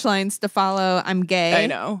many punchlines to follow. I'm gay. I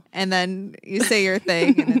know. And then you say your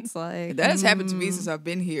thing, and it's like That has happened to me since I've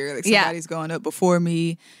been here. Like, Yeah. somebody's gone up before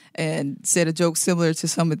me and said a joke similar to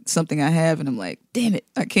something I have, and I'm like, damn it,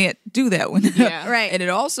 I can't do that one. Yeah. Right. And it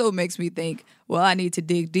also makes me think, well, I need to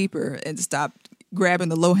dig deeper and stop grabbing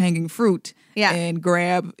the low-hanging fruit and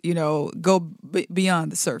grab, go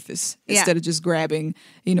beyond the surface instead of just grabbing,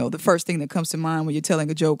 the first thing that comes to mind when you're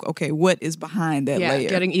telling a joke. Okay, what is behind that layer?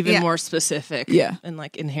 Getting even more specific. Yeah. And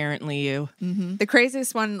like inherently you. The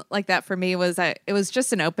craziest one like that for me was it was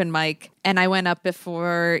just an open mic, and I went up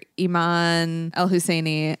before Iman El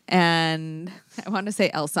Husseini, and I want to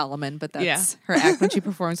say El Solomon, but that's her act when she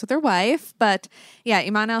performs with her wife. But yeah,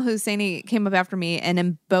 Iman El Husseini came up after me, and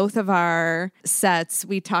in both of our sets,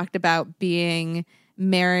 we talked about being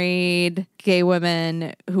married gay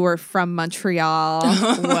women who are from Montreal.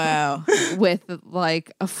 Wow. With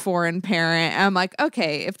like a foreign parent. I'm like,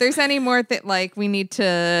 okay, if there's any more that like we need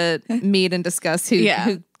to meet and discuss who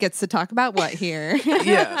gets to talk about what here.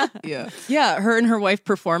 Yeah. Yeah, her and her wife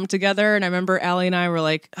performed together, and I remember Allie and I were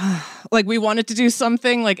like, we wanted to do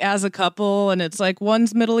something like as a couple, and it's like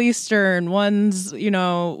one's Middle Eastern, one's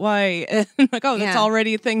white, and like, oh, that's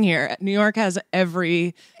already a thing here. New York has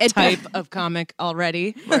every type of comic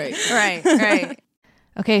already. Right.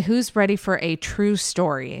 Okay, who's ready for a true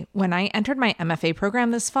story? When I entered my MFA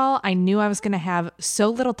program this fall, I knew I was going to have so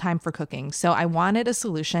little time for cooking. So I wanted a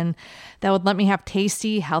solution that would let me have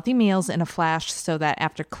tasty, healthy meals in a flash so that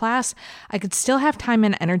after class, I could still have time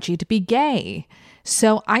and energy to be gay.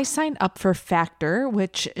 So I signed up for Factor,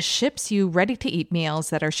 which ships you ready-to-eat meals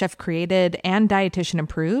that are chef-created and dietitian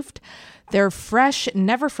approved. They're fresh,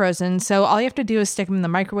 never frozen, so all you have to do is stick them in the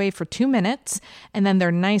microwave for 2 minutes, and then they're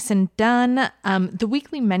nice and done. The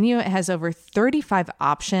weekly menu has over 35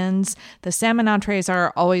 options. The salmon entrees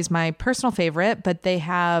are always my personal favorite, but they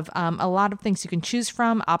have a lot of things you can choose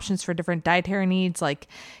from, options for different dietary needs like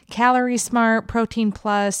Calorie Smart, Protein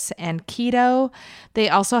Plus, and Keto. They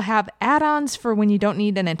also have add-ons for when you don't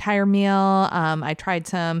need an entire meal. I tried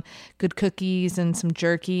some good cookies and some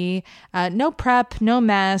jerky. No prep, no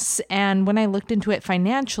mess, and when I looked into it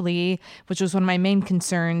financially, which was one of my main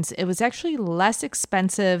concerns, it was actually less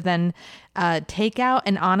expensive than takeout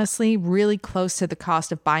and honestly really close to the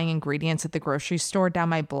cost of buying ingredients at the grocery store down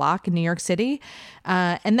my block in New York City.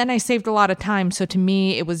 And then I saved a lot of time. So to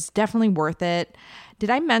me, it was definitely worth it. Did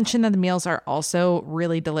I mention that the meals are also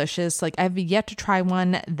really delicious? Like, I've yet to try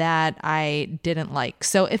one that I didn't like.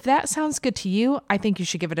 So if that sounds good to you, I think you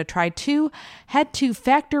should give it a try too. Head to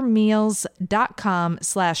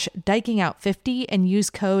factormeals.com/dikingout50 and use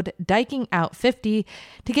code dikingout50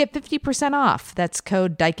 to get 50% off. That's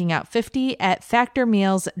code dikingout50 at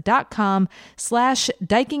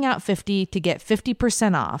factormeals.com/dikingout50 to get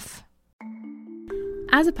 50% off.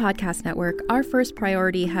 As a podcast network, our first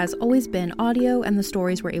priority has always been audio and the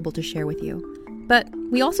stories we're able to share with you. But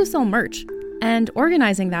we also sell merch, and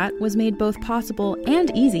organizing that was made both possible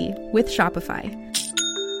and easy with Shopify.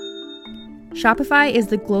 Shopify is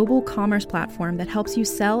the global commerce platform that helps you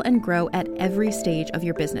sell and grow at every stage of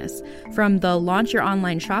your business, from the launch your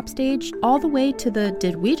online shop stage all the way to the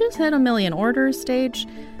did we just hit 1 million orders stage.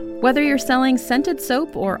 Whether you're selling scented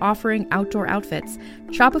soap or offering outdoor outfits,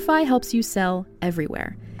 Shopify helps you sell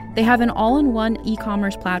everywhere. They have an all-in-one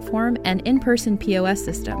e-commerce platform and in-person POS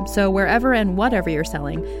system, so wherever and whatever you're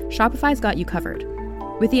selling, Shopify's got you covered.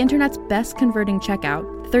 With the internet's best converting checkout,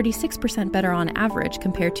 36% better on average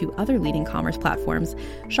compared to other leading commerce platforms,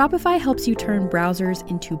 Shopify helps you turn browsers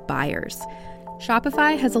into buyers.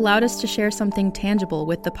 Shopify has allowed us to share something tangible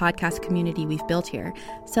with the podcast community we've built here,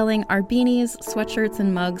 selling our beanies, sweatshirts,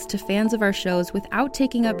 and mugs to fans of our shows without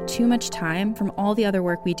taking up too much time from all the other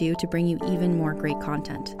work we do to bring you even more great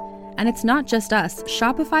content. And it's not just us.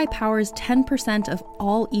 Shopify powers 10% of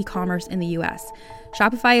all e-commerce in the US.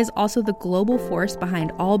 Shopify is also the global force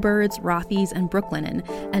behind Allbirds, Rothy's, and Brooklinen,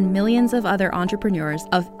 and millions of other entrepreneurs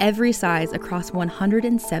of every size across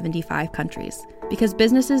 175 countries. Because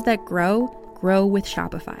businesses that grow with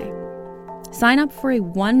Shopify. Sign up for a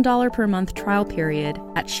 $1 per month trial period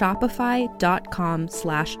at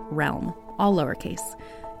shopify.com/realm, all lowercase.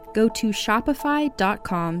 Go to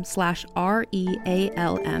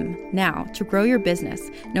shopify.com/REALM now to grow your business,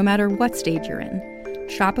 no matter what stage you're in.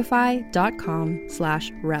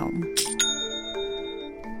 Shopify.com/realm.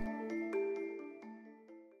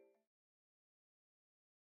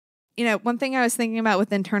 You know, one thing I was thinking about with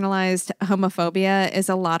internalized homophobia is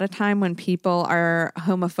a lot of time when people are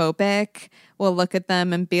homophobic, we'll look at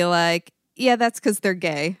them and be like, yeah, that's because they're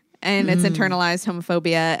gay. And it's internalized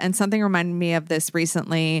homophobia. And something reminded me of this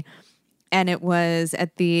recently, and it was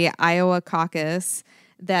at the Iowa caucus.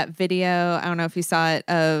 That video, I don't know if you saw it,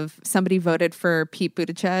 of somebody voted for Pete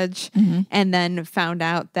Buttigieg and then found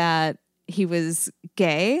out that he was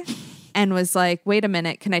gay and was like, wait a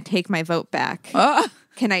minute, can I take my vote back?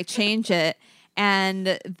 Can I change it? And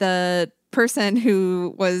the person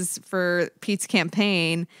who was for Pete's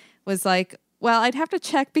campaign was like, well, I'd have to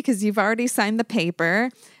check because you've already signed the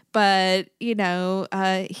paper. But, you know,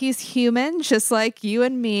 he's human just like you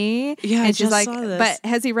and me. Yeah, and she's like, saw this. but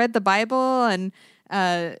has he read the Bible? And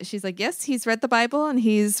she's like, yes, he's read the Bible and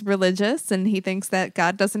he's religious and he thinks that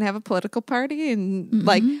God doesn't have a political party. And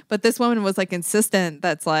like, but this woman was like insistent.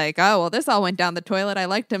 That's like, oh, well, this all went down the toilet. I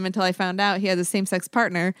liked him until I found out he has a same-sex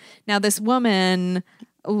partner. Now this woman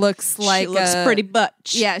looks like she looks pretty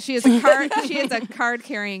butch. Yeah, she is a card. She is a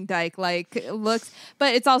card-carrying dyke. Like looks,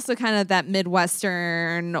 but it's also kind of that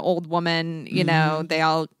Midwestern old woman. You know, they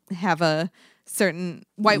all have a certain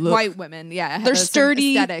white women. Yeah, they're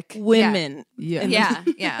sturdy aesthetic. women. Yeah.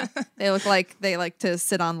 They look like they like to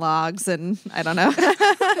sit on logs, and I don't know.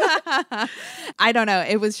 I don't know.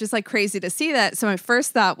 It was just like crazy to see that. So my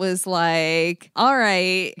first thought was like, all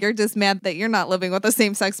right, you're just mad that you're not living with a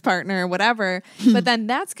same-sex partner or whatever. But then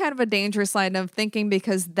that's kind of a dangerous line of thinking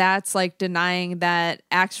because that's like denying that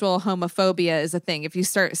actual homophobia is a thing. If you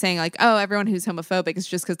start saying like, oh, everyone who's homophobic is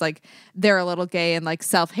just because like they're a little gay and like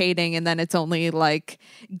self-hating, and then it's only like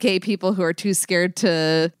gay people who are too scared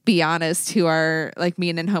to be honest who are like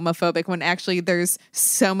mean and homophobic, when actually there's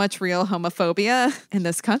so much real homophobia in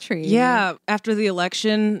this country. Yeah. After the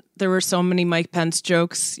election, there were so many Mike Pence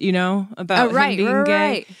jokes, you know, about him being gay.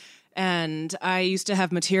 Right. And I used to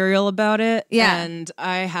have material about it. Yeah. And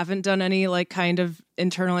I haven't done any like kind of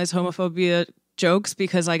internalized homophobia jokes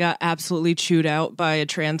because I got absolutely chewed out by a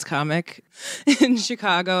trans comic in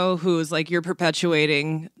Chicago who was like, you're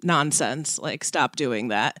perpetuating nonsense. Like, stop doing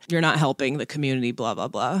that. You're not helping the community, blah, blah,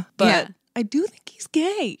 blah. But I do think he's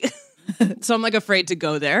gay. So I'm like afraid to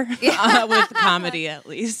go there with comedy, at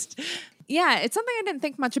least. Yeah, it's something I didn't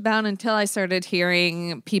think much about until I started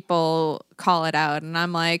hearing people call it out. And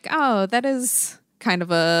I'm like, oh, that is kind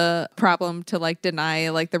of a problem to like deny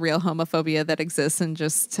like the real homophobia that exists and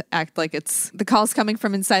just act like it's the calls coming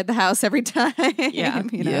from inside the house every time. Yeah.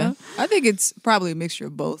 You know? I think it's probably a mixture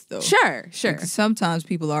of both, though. Sure. Like, sometimes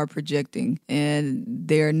people are projecting and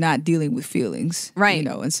they're not dealing with feelings. Right. You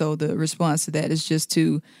know, and so the response to that is just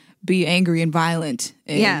to be angry and violent.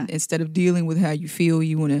 And instead of dealing with how you feel,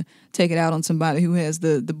 you want to take it out on somebody who has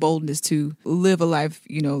the boldness to live a life,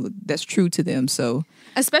 you know, that's true to them. So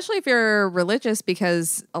especially if you're religious,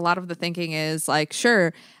 because a lot of the thinking is like,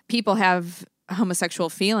 sure, people have homosexual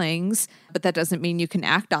feelings, but that doesn't mean you can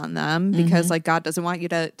act on them because like God doesn't want you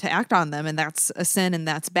to act on them, and that's a sin and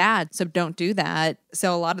that's bad. So don't do that.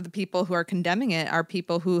 So a lot of the people who are condemning it are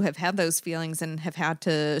people who have had those feelings and have had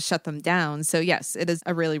to shut them down. So yes, it is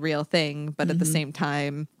a really real thing, but at the same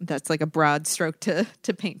time, that's like a broad stroke to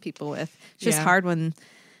paint people with. It's just hard when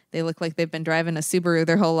they look like they've been driving a Subaru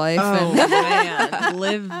their whole life. Oh, man.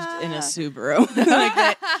 Lived in a Subaru. Like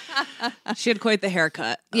that. She had quite the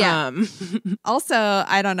haircut. Yeah. Also,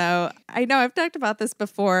 I don't know. I know I've talked about this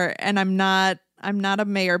before, and I'm not a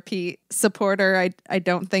Mayor Pete supporter. I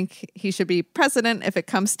don't think he should be president if it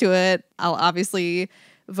comes to it. I'll obviously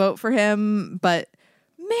vote for him, but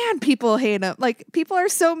man, people hate him. Like, people are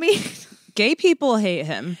so mean. Gay people hate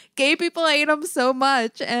him. Gay people hate him so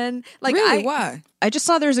much. And like, really, why? I just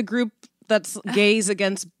saw there's a group that's gays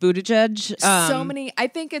against Buttigieg. So many. I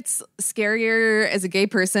think it's scarier as a gay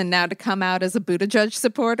person now to come out as a Buttigieg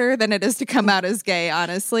supporter than it is to come out as gay,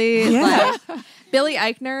 honestly. Yeah. Like, Billy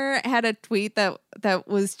Eichner had a tweet that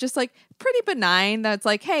was just like pretty benign. That's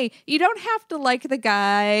like, hey, you don't have to like the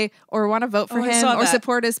guy or want to vote for him or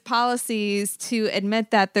support his policies to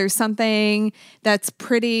admit that there's something that's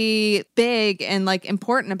pretty big and like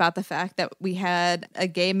important about the fact that we had a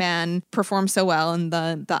gay man perform so well in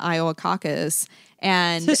the Iowa caucus.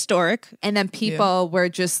 And It's historic. And then people were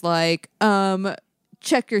just like,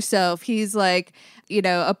 check yourself. He's like,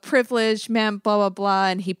 a privileged man, blah, blah, blah.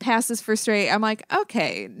 And he passes for straight. I'm like,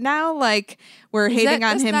 okay, now like we're hating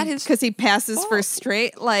on him because he passes for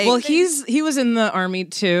straight. Like, well, he was in the army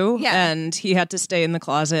too, and he had to stay in the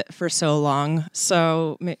closet for so long.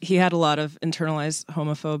 So he had a lot of internalized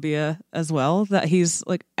homophobia as well that he's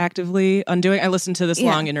like actively undoing. I listened to this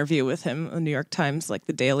long interview with him in the New York Times, like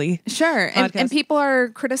the Daily. Sure. And people are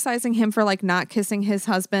criticizing him for like not kissing his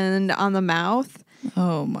husband on the mouth.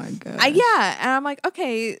 Oh my God. And I'm like,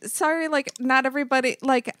 okay, sorry, like not everybody,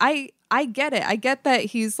 like I get it. I get that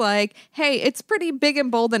he's like, hey, it's pretty big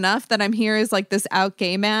and bold enough that I'm here as like this out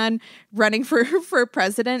gay man running for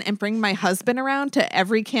president and bring my husband around to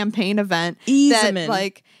every campaign event.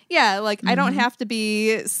 I don't have to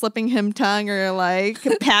be slipping him tongue or like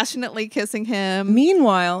passionately kissing him.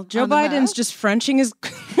 Meanwhile, Joe Biden's just Frenching his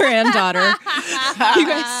granddaughter. You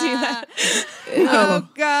guys see that? Oh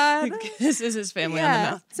God. This is his family on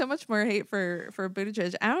the mouth. So much more hate for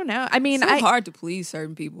Buttigieg. I don't know. I mean, it's hard to please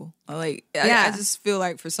certain people. I just feel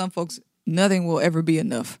like for some folks, nothing will ever be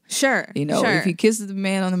enough. Sure. If he kisses the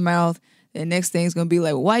man on the mouth, the next thing's gonna be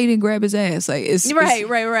like, why you didn't grab his ass? Like it's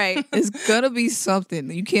right. It's gonna be something.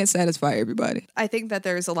 You can't satisfy everybody. I think that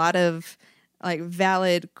there's a lot of like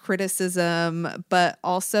valid criticism, but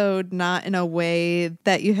also not in a way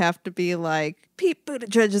that you have to be like, Pete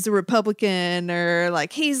Buttigieg is a Republican or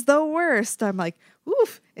like he's the worst. I'm like,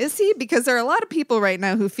 oof, is he? Because there are a lot of people right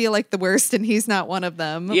now who feel like the worst and he's not one of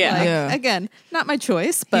them. Again, not my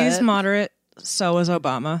choice, but he's moderate. So is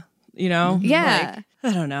Obama, Yeah. Like,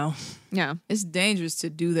 I don't know. Yeah. It's dangerous to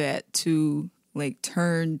do that, to like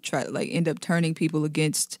end up turning people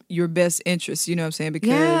against your best interests, you know what I'm saying?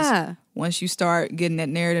 Because once you start getting that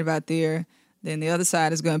narrative out there, then the other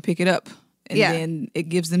side is going to pick it up. And then it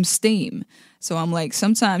gives them steam. So I'm like,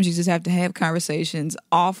 sometimes you just have to have conversations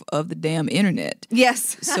off of the damn internet.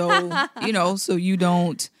 Yes. So, so you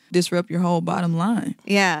don't disrupt your whole bottom line.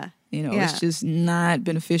 Yeah. It's just not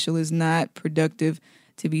beneficial. It's not productive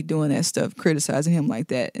to be doing that stuff, criticizing him like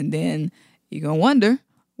that. And then you're going to wonder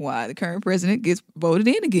why the current president gets voted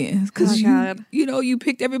in again. Because, you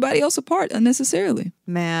picked everybody else apart unnecessarily.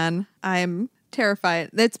 Man, I'm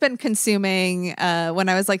terrified. It's been consuming when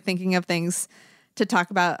I was like thinking of things to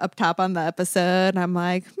talk about up top on the episode. I'm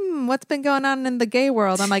like, what's been going on in the gay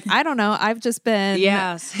world? I'm like, I don't know. I've just been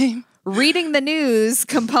reading the news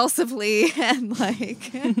compulsively and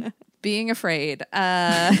like being afraid.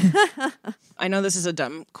 I know this is a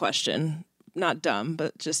dumb question. Not dumb,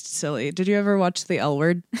 but just silly. Did you ever watch The L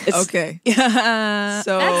Word? Okay. So that's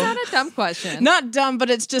not a dumb question. Not dumb, but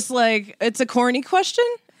it's just like, it's a corny question.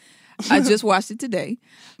 I just watched it today.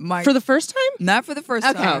 For the first time? Not for the first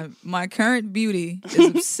time. My current beauty is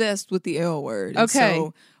obsessed with The L Word. And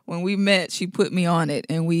so when we met, she put me on it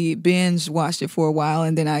and we binge watched it for a while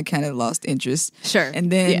and then I kind of lost interest. Sure.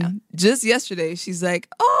 And then just yesterday, she's like,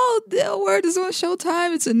 oh, The L Word is on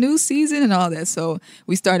Showtime. It's a new season and all that. So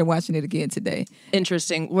we started watching it again today.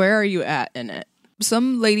 Interesting. Where are you at in it?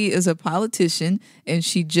 Some lady is a politician and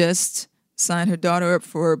she just signed her daughter up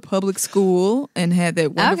for public school and had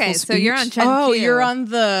that wonderful speech. So you're on Gen Oh, Q. you're on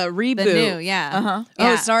the reboot. The new, yeah.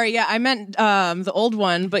 Oh, sorry. Yeah, I meant the old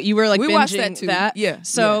one, but you were like We binging watched that too. Yeah.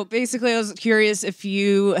 So basically, I was curious if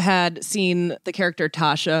you had seen the character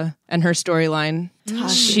Tasha and her storyline.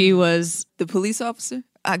 She was the police officer?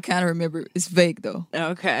 I kind of remember. It's vague, though.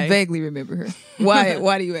 Okay. Vaguely remember her.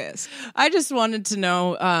 Why do you ask? I just wanted to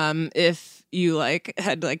know if you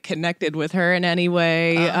had connected with her in any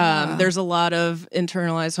way. There's a lot of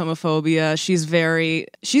internalized homophobia.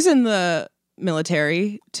 She's in the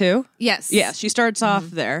military too. Yes. Yeah, she starts off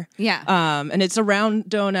there. Yeah. And it's around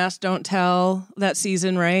Don't Ask, Don't Tell that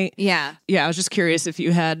season, right? Yeah. Yeah, I was just curious if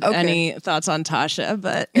you had any thoughts on Tasha,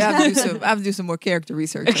 but I have to do some more character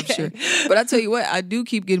research, I'm sure. But I tell you what, I do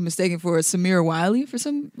keep getting mistaken for Samira Wiley for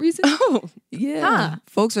some reason. Oh. Yeah.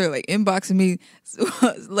 Folks are like inboxing me.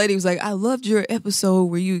 Lady was like, I loved your episode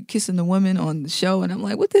where you kissing the woman on the show. And I'm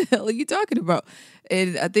like, what the hell are you talking about?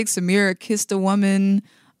 And I think Samira kissed a woman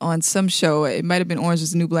on some show. It might have been Orange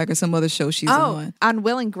is the New Black or some other show she's on. On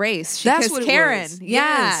Will and Grace. That's Because what it Karen. was.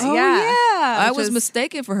 Yeah, Yes. yeah. I Which was is-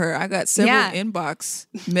 mistaken for her. I got several Yeah. inbox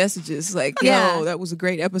messages like, Yeah. yo, that was a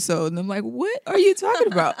great episode. And I'm like, what are you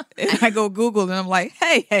talking about? And I go Google and I'm like,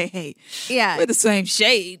 hey. Yeah. We're the same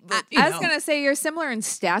shade. But, I was going to say you're similar in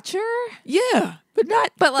stature. Yeah, but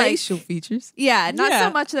not But, like- facial features. Yeah, not Yeah.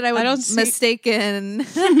 so much that I would I don't see- mistaken.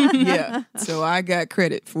 Yeah. So I got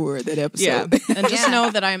credit for that episode. Yeah. And just Yeah. know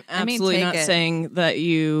that I'm I mean, absolutely take not it. saying that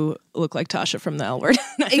you look like Tasha from the L Word.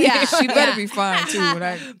 Yeah. She better Yeah. be fine too.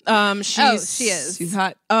 When She is. she's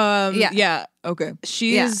hot. Yeah. Okay.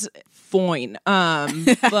 She's fine.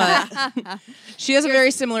 But she has a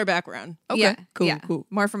very similar background. Okay. Yeah. Cool. Yeah. Cool.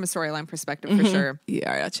 More from a storyline perspective for sure. Yeah.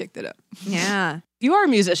 All right. I'll check that out. Yeah. You are a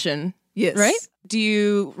musician, Yes. right? Do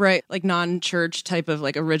you write like non-church type of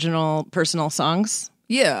like original personal songs?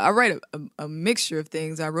 Yeah, I write a mixture of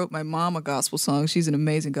things. I wrote my mom a gospel song. She's an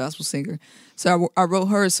amazing gospel singer. So I wrote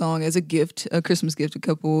her a song as a gift, a Christmas gift a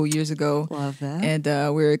couple years ago. Love that.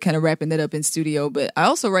 And we're kind of wrapping that up in studio. But I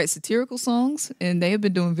also write satirical songs, and they have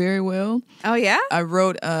been doing very well. Oh, yeah? I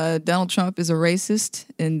wrote Donald Trump is a racist,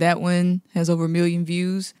 and that one has over 1 million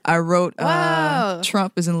views. I wrote Wow.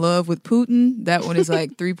 Trump is in love with Putin. That one is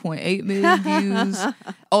like 3.8 million views.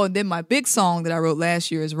 Oh, and then my big song that I wrote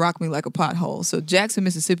last year is Rock Me Like a Pothole. So Jackson,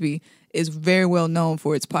 Mississippi is very well known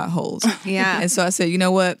for its potholes. Yeah. And so I said, you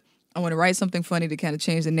know what? I want to write something funny to kind of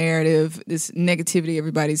change the narrative, this negativity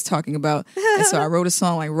everybody's talking about. And so I wrote a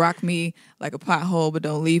song like Rock Me Like a Pothole, but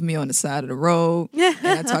Don't Leave Me on the Side of the Road. And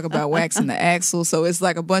I talk about waxing the axle. So it's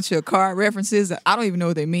like a bunch of car references that I don't even know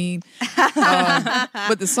what they mean.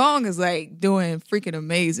 But the song is like doing freaking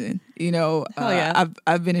amazing. You know, yeah.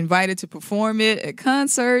 I've been invited to perform it at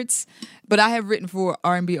concerts. But I have written for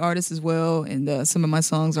R&B artists as well. And some of my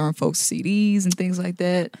songs are on folks' CDs and things like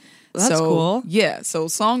that. Well, that's cool. Yeah, so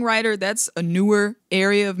songwriter, that's a newer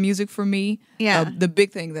area of music for me. Yeah. The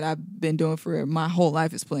big thing that I've been doing for my whole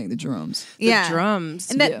life is playing the drums. The drums.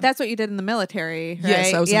 And Yeah. that's what you did in the military, right?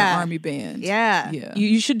 Yes, I was in yeah. an army band. Yeah. Yeah.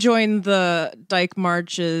 You should join the Dyke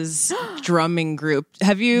March's drumming group.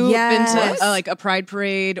 Have you Yes. been to like a pride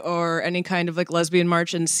parade or any kind of like lesbian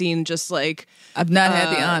march and seen just like I've not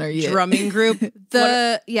had the honor yet. drumming group? What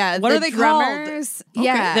the are they drummers? called?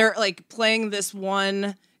 Yeah. They're like playing this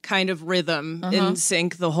one kind of rhythm in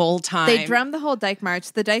sync the whole time. They drum the whole Dyke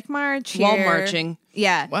March. The Dyke March While here, marching.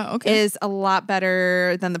 Yeah. Wow, okay. Is a lot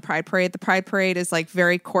better than the Pride Parade. The Pride Parade is like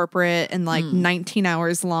very corporate and like 19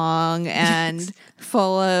 hours long and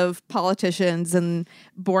full of politicians and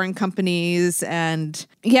boring companies, and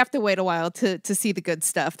you have to wait a while to see the good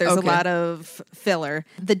stuff. There's a Okay. lot of filler.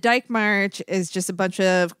 The Dyke March is just a bunch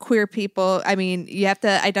of queer people. I mean, you have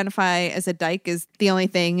to identify as a dyke is the only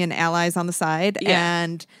thing, and allies on the side. Yeah.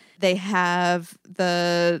 And they have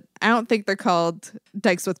I don't think they're called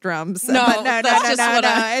Dykes with Drums. No, but no, that's just no. what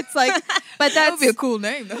I- It's like, but That would that's be a cool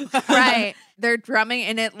name, though. right. They're drumming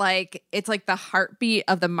and it's like the heartbeat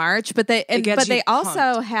of the march, but they gets you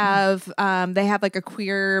also have they have like a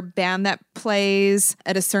queer band that plays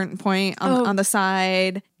at a certain point on the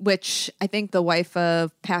side, which I think the wife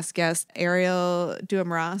of past guest Ariel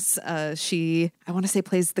Duham-Ross, she I want to say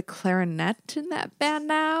plays the clarinet in that band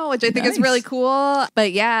now, which I think is Nice. really cool.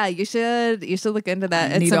 But yeah, you should look into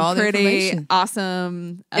that. I It's need some all the pretty information.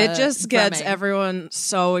 awesome. It just gets drumming. everyone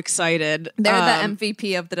so excited. They're the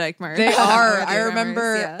MVP of the Dyke March. They Or are. the I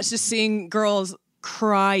remember drummers, yeah. just seeing girls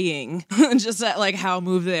crying just at like how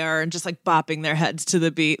moved they are and just like bopping their heads to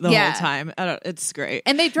the beat the Yeah. whole time. It's great.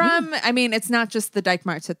 And they drum. I mean, it's not just the Dyke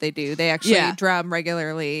March that they do. They actually Yeah. drum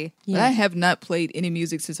regularly. But I have not played any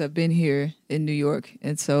music since I've been here in New York.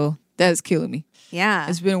 And so that is killing me. Yeah.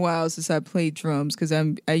 It's been a while since I played drums because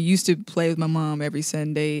I used to play with my mom every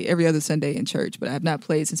other Sunday in church, but I have not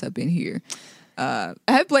played since I've been here. I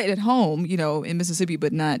have played at home, you know, in Mississippi,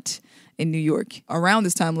 but not in New York. Around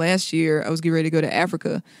this time last year, I was getting ready to go to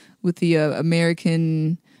Africa with the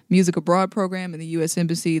American Music Abroad program in the U.S.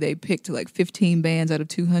 Embassy. They picked like 15 bands out of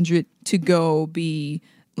 200 to go be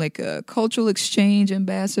like cultural exchange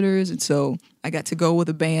ambassadors. And so I got to go with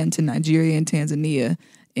a band to Nigeria and Tanzania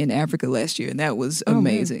in Africa last year, and that was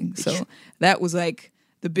amazing. So that was like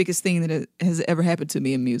the biggest thing that has ever happened to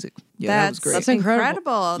me in music. Yeah, that was great. That's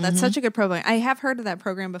incredible. That's such a good program. I have heard of that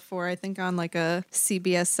program before. I think on like a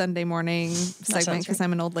CBS Sunday morning segment because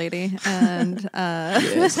I'm an old lady. And Yeah,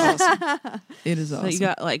 it's awesome. It is awesome. So you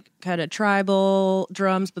got like kind of tribal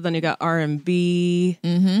drums, but then you got R&B.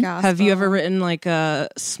 gospel. Have you ever written like a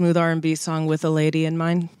smooth R&B song with a lady in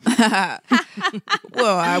mind?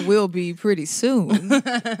 Well, I will be pretty soon. Yeah,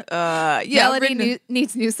 I've Melody written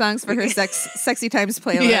needs new songs for her Sexy Times playlist.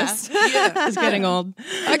 playlist. Yeah. It's getting old.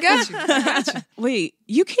 I got you. Wait,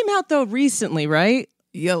 you came out though recently, right?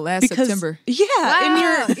 Yeah, last September.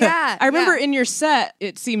 Yeah, Yeah. I remember in your set,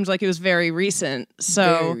 it seemed like it was very recent. So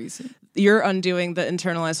Very recent. you're undoing the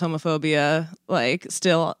internalized homophobia, like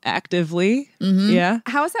still actively. Yeah.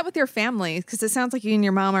 How is that with your family? Because it sounds like you and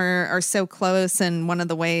your mom are so close, and one of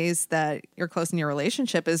the ways that you're close in your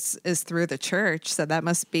relationship is through the church. So that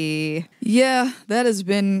must be Yeah, that has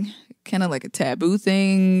been kind of like a taboo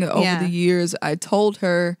thing over the years. I told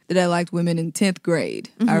her that I liked women in 10th grade.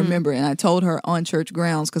 I remember, and I told her on church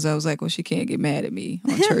grounds because I was like, well, she can't get mad at me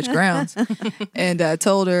on church grounds. And I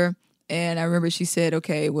told her, and I remember she said,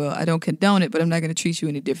 okay, well, I don't condone it, but I'm not going to treat you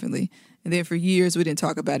any differently. And then for years, we didn't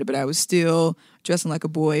talk about it, but I was still dressing like a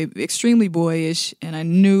boy, extremely boyish, and I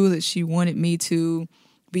knew that she wanted me to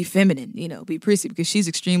be feminine, be prissy, because she's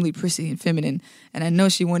extremely prissy and feminine. And I know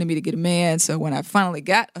she wanted me to get a man. So when I finally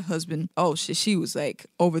got a husband, she was like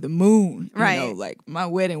over the moon. Right. Like my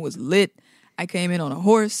wedding was lit. I came in on a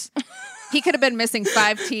horse. he could have been missing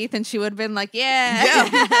 5 teeth, and she would have been like,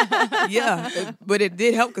 yeah. Yeah. But it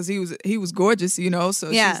did help because he was gorgeous, So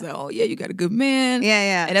Yeah. she's like, oh yeah, you got a good man.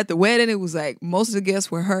 Yeah. And at the wedding, it was like most of the guests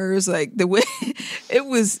were hers. Like the way it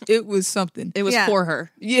was something. It was Yeah. for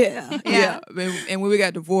her. Yeah. Yeah. And when we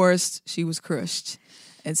got divorced, she was crushed.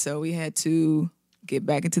 And so we had to get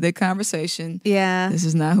back into that conversation. Yeah. This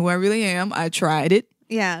is not who I really am. I tried it.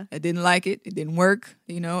 Yeah. I didn't like it. It didn't work.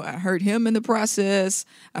 I hurt him in the process.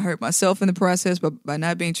 I hurt myself in the process by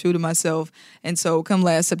not being true to myself. And so come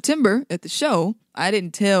last September at the show, I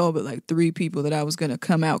didn't tell but like 3 people that I was going to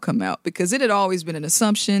come out because it had always been an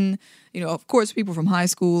assumption. Of course, people from high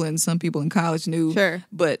school and some people in college knew. Sure.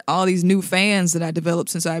 But all these new fans that I developed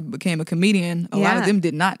since I became a comedian, a lot of them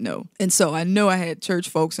did not know. And so I know I had church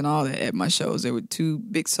folks and all that at my shows. There were 2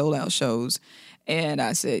 big sold out shows. And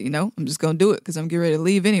I said, I'm just going to do it because I'm getting ready to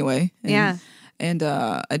leave anyway. And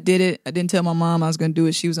I did it. I didn't tell my mom I was going to do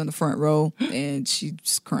it. She was on the front row and she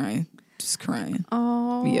just crying.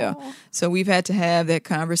 Oh. Yeah. So we've had to have that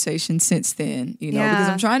conversation since then, because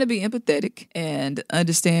I'm trying to be empathetic and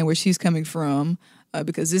understand where she's coming from.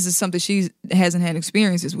 Because this is something she hasn't had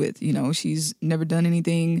experiences with. She's never done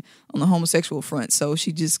anything on the homosexual front. So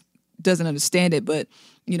she just doesn't understand it. But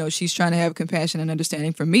she's trying to have compassion and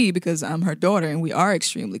understanding for me because I'm her daughter and we are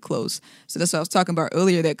extremely close. So that's what I was talking about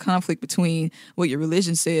earlier, that conflict between what your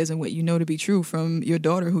religion says and what you know to be true from your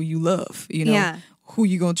daughter who you love, who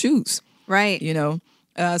you going to choose. Right.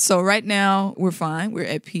 So right now we're fine. We're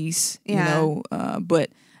at peace, but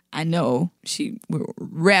I know she would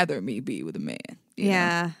rather me be with a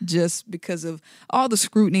man. Just because of all the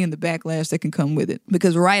scrutiny and the backlash that can come with it.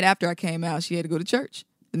 Because right after I came out, she had to go to church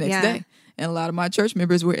the next day. And a lot of my church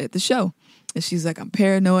members were at the show. And she's like, I'm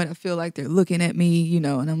paranoid. I feel like they're looking at me, and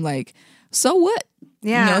I'm like, so what?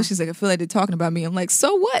 Yeah. She's like, I feel like they're talking about me. I'm like,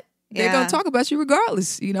 so what? They're going to talk about you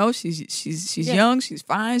regardless. She's young. She's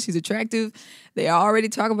fine. She's attractive. They already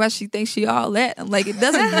talk about she thinks she all that. I'm like, it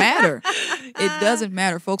doesn't matter. It doesn't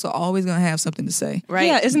matter. Folks are always going to have something to say. Right.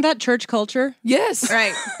 Yeah. Isn't that church culture? Yes.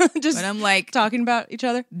 Right. Just but I'm like, talking about each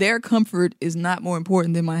other. Their comfort is not more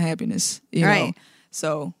important than my happiness. Right.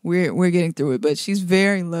 So we're getting through it. But she's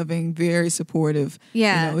very loving, very supportive.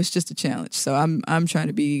 Yeah. It's just a challenge. So I'm trying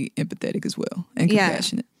to be empathetic as well and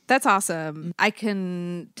compassionate. That's awesome. I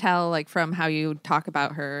can tell, from how you talk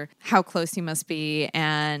about her, how close you must be.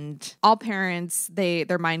 And all parents,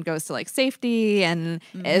 their mind goes to safety, and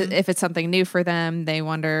if it's something new for them, they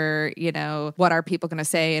wonder, what are people going to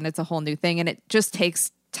say? And it's a whole new thing, and it just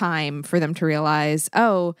takes time for them to realize,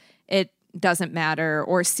 it doesn't matter,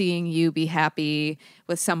 or seeing you be happy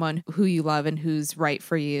with someone who you love and who's right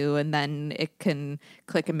for you, and then it can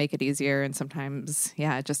click and make it easier. And sometimes,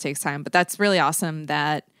 it just takes time. But that's really awesome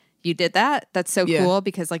that you did that. That's so cool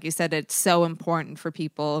because, like you said, it's so important for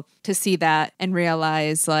people to see that and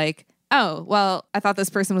realize, oh, well, I thought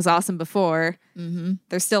this person was awesome before. Mm-hmm.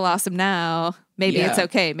 They're still awesome now. Maybe it's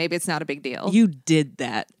okay. Maybe it's not a big deal. You did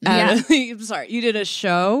that. I'm sorry. You did a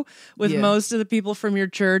show with most of the people from your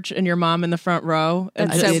church and your mom in the front row.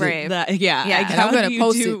 That's so brave. And I'm going to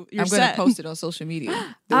post it. I'm going to post it on social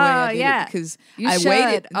media. The way I did it, because I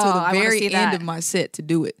waited until the very end of my set to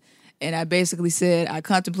do it. And I basically said, I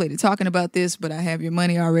contemplated talking about this, but I have your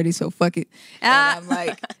money already, so fuck it. And I'm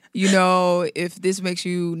like, if this makes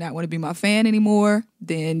you not want to be my fan anymore,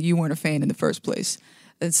 then you weren't a fan in the first place.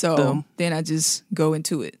 And so then I just go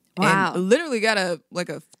into it. Wow. And literally got a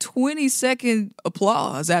 20-second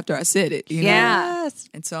applause after I said it. Yes.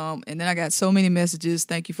 And so, and then I got so many messages.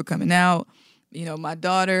 Thank you for coming out. You know, my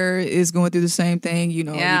daughter is going through the same thing. You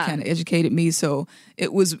know, Yeah. he kind of educated me, so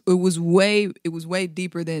it was way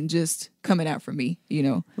deeper than just coming out for me. You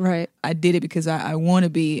know, Right. I did it because I want to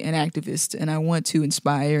be an activist and I want to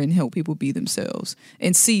inspire and help people be themselves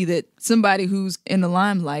and see that somebody who's in the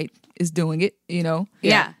limelight is doing it. You know,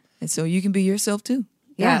 Yeah. and so you can be yourself too.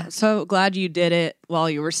 Yeah. So glad you did it while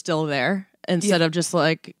you were still there instead of just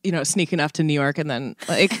like, you know, sneaking off to New York and then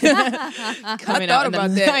like coming I out. thought and about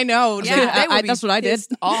then, that. I know. Yeah, Dude, they would be that's what I did.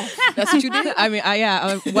 pissed off. That's what you did. I mean,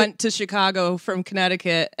 I went to Chicago from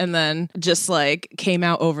Connecticut and then just like came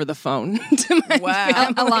out over the phone to my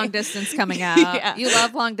Wow. A long distance coming out. Yeah. You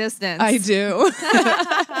love long distance. I do.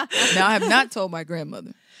 Now I have not told my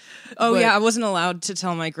grandmother. Oh, But- yeah. I wasn't allowed to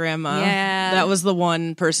tell my grandma. Yeah. That was the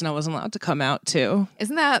one person I wasn't allowed to come out to.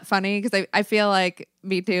 Isn't that funny? Because I feel like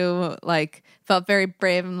me too, like, felt very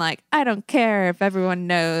brave and like, I don't care if everyone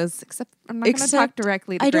knows, except I'm not going to talk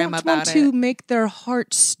directly to I grandma don't want about to it. make their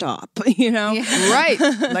heart stop, you know? Right.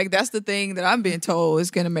 Like that's the thing that I'm being told is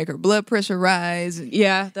going to make her blood pressure rise. And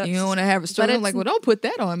Yeah. That's, you don't want to have a stroke. I'm it's- like, well, don't put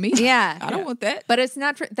that on me. Yeah. I don't want that. But it's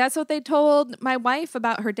not true. That's what they told my wife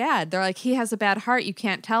about her dad. They're like, he has a bad heart. You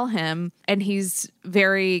can't tell him. And he's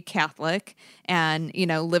very Catholic and, you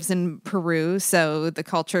know, lives in Peru. So the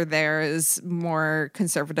culture there is more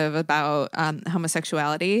conservative about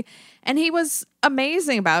homosexuality. And he was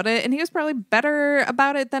amazing about it. And he was probably better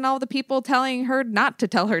about it than all the people telling her not to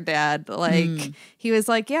tell her dad. Like, he was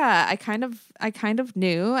like, yeah, I kind of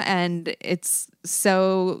knew. And it's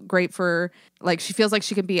so great for, like, she feels like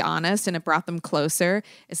she can be honest and it brought them closer.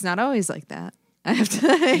 It's not always like that. I have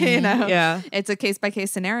to, you know, Yeah. it's a case by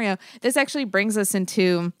case scenario. This actually brings us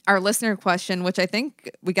into our listener question, which I think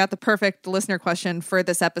we got the perfect listener question for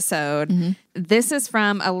this episode. This is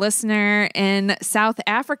from a listener in South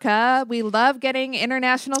Africa. We love getting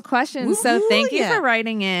international questions. So thank you for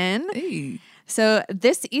writing in. Hey. So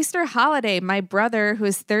this Easter holiday, my brother, who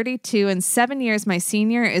is 32 and 7 years my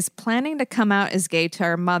senior, is planning to come out as gay to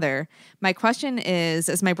our mother. My question is,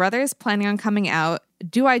 as my brother is planning on coming out,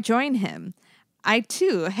 do I join him? I,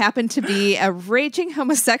 too, happen to be a raging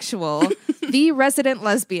homosexual, the resident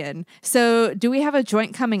lesbian. So do we have a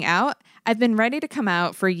joint coming out? I've been ready to come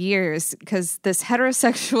out for years because this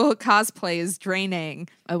heterosexual cosplay is draining.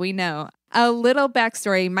 Oh, we know. A little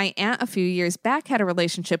backstory. My aunt a few years back had a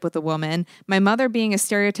relationship with a woman. My mother, being a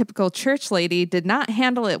stereotypical church lady, did not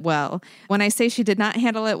handle it well. When I say she did not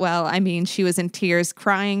handle it well, I mean she was in tears,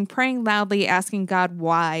 crying, praying loudly, asking God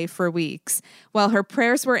why for weeks. While her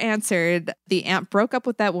prayers were answered, the aunt broke up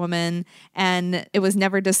with that woman and it was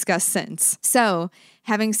never discussed since. So,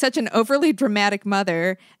 having such an overly dramatic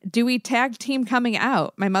mother, do we tag team coming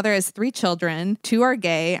out? My mother has 3 children. 2 are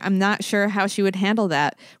gay. I'm not sure how she would handle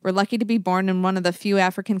that. We're lucky to be born in one of the few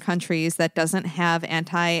African countries that doesn't have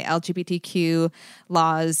anti-LGBTQ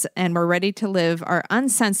laws, and we're ready to live our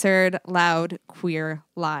uncensored, loud, queer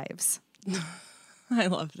lives. I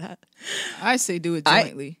love that. I say do it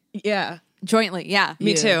jointly. Yeah. Jointly, yeah.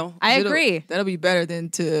 Me too. I It'll- agree. That'll be better than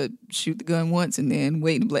to shoot the gun once and then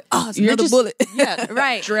wait and be like, oh, it's You're another just- bullet. Yeah.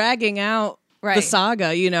 Right. Dragging out the Right.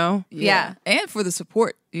 saga, you know? Yeah. And for the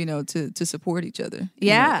support, you know, to support each other. you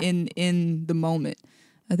Yeah. know, in the moment.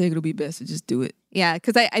 I think it'll be best to just do it. Yeah,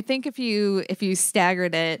 because I think if you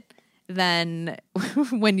staggered it, then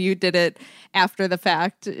when you did it after the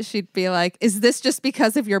fact, she'd be like, "Is this just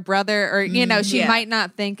because of your brother?" Or you know, she yeah. might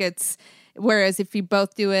not think it's. Whereas if you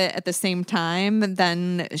both do it at the same time,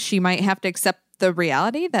 then she might have to accept the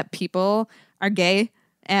reality that people are gay.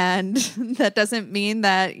 And that doesn't mean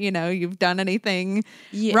that, you know, you've done anything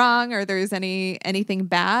wrong or there's anything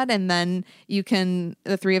bad. And then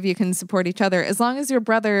the 3 of you can support each other as long as your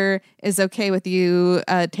brother is okay with you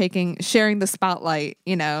sharing the spotlight,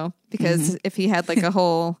 you know, because if he had like a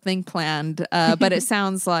whole thing planned, but it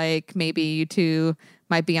sounds like maybe you two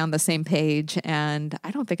might be on the same page. And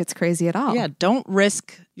I don't think it's crazy at all. Yeah. Don't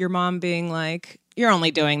risk your mom being like, you're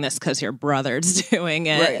only doing this because your brother's doing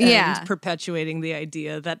it. Right. And Yeah. perpetuating the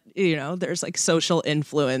idea that, you know, there's like social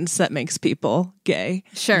influence that makes people gay.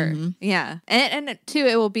 Sure. Yeah. And too,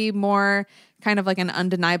 it will be more kind of like an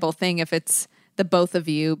undeniable thing if it's the both of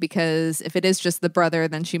you, because if it is just the brother,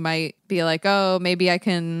 then she might be like, oh, maybe I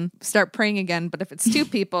can start praying again. But if it's 2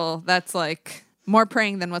 people, that's like more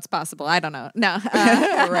praying than what's possible. I don't know. No.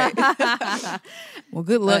 Right. Well,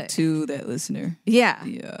 good luck But- to that listener. Yeah.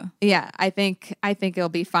 Yeah. Yeah. I think it'll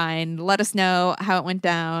be fine. Let us know how it went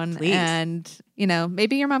down. Please. And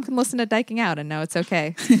maybe your mom can listen to Dyking Out and know it's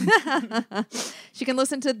okay. She can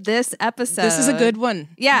listen to this episode. This is a good one.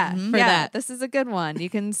 Yeah, for that. This is a good one. You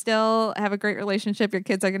can still have a great relationship. Your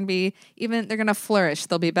kids are going to be they're going to flourish.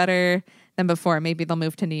 They'll be better than before. Maybe they'll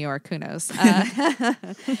move to New York. Who knows?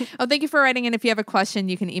 Thank you for writing in. If you have a question,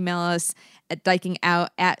 you can email us at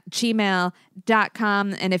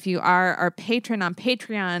dykingout@gmail.com. And if you are our patron on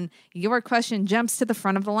Patreon, your question jumps to the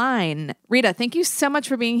front of the line. Rita, thank you so much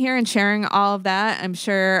for being here and sharing all of that. I'm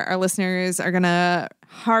sure our listeners are going to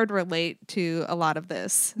hard relate to a lot of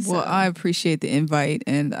this. Well, I appreciate the invite,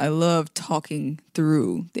 and I love talking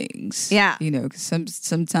through things. Yeah. Because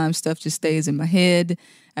sometimes stuff just stays in my head.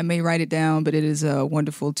 I may write it down, but it is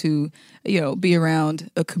wonderful to, be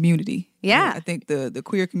around a community. Yeah. I think the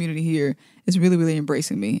queer community here is really, really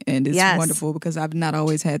embracing me. And it's wonderful because I've not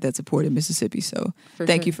always had that support in Mississippi. So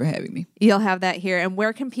thank you for having me. You'll have that here. And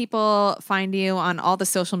where can people find you on all the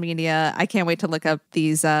social media? I can't wait to look up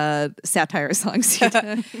these satire songs.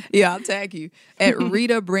 Yeah, I'll tag you at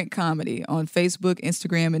Rita Brent Comedy on Facebook,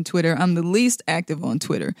 Instagram, and Twitter. I'm the least active on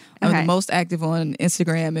Twitter. I'm the most active on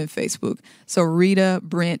Instagram and Facebook. So Rita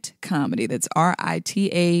Brent Comedy. That's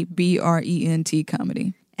RITABRENT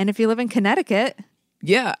Comedy. And if you live in Connecticut,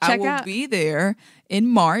 I will be there in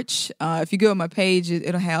March. If you go on my page,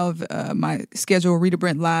 it'll have my schedule, Rita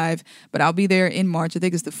Brent Live. But I'll be there in March. I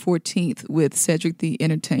think it's the 14th with Cedric the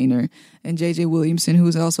Entertainer and JJ Williamson, who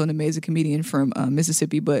is also an amazing comedian from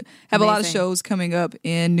Mississippi. But have a lot of shows coming up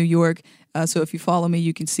in New York. So if you follow me,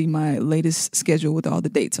 you can see my latest schedule with all the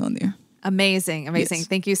dates on there. Amazing. Yes.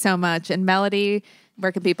 Thank you so much. And Melody,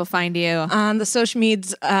 where can people find you? On the social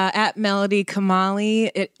medias at Melody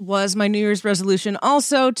Kamali. It was my New Year's resolution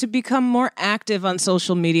also to become more active on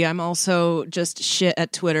social media. I'm also just shit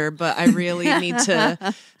at Twitter, but I really need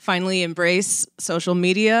to finally embrace social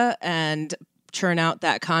media and churn out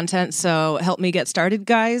that content. So help me get started,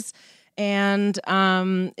 guys. And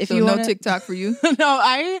if you no TikTok for you?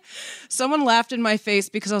 someone laughed in my face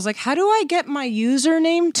because I was like, how do I get my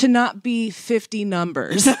username to not be 50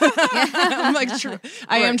 numbers? I'm like,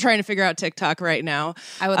 I am trying to figure out TikTok right now.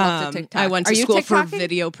 I would love to TikTok. I went to school for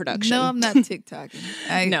video production. No, I'm not TikToking.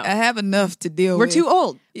 I have enough to deal with. We're too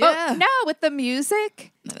old. Yeah. Oh, no, with the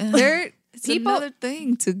music, it's another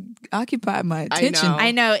thing to occupy my attention.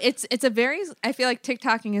 I know. It's a very, I feel like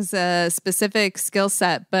TikToking is a specific skill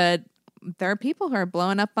set, but there are people who are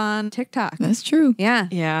blowing up on TikTok. That's true. Yeah.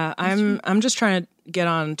 Yeah. I'm just trying to get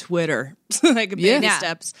on Twitter. Like baby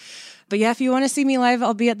steps. But yeah, if you want to see me live,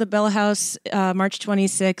 I'll be at the Bella House March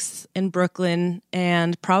 26th in Brooklyn,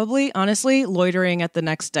 and probably, honestly, loitering at the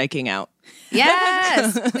next Dyking Out.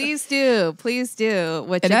 Yes, please do. Please do.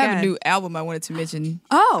 I have a new album I wanted to mention.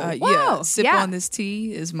 Oh, wow. Yeah. Sip on This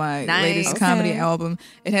Tea is my latest comedy album.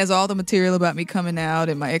 It has all the material about me coming out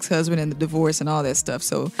and my ex-husband and the divorce and all that stuff.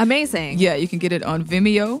 So amazing. Yeah, you can get it on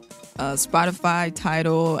Vimeo, Spotify,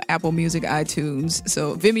 Tidal, Apple Music, iTunes.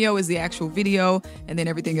 So Vimeo is the actual video, and then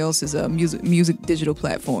everything else is a music digital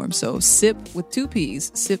platform. So Sip with 2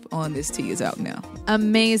 P's, Sip on This Tea is out now.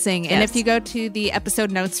 Amazing. Yes. And if you go to the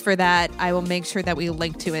episode notes for that, I will make sure that we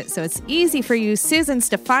link to it so it's easy for you citizens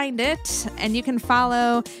to find it. And you can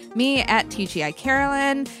follow me at TGI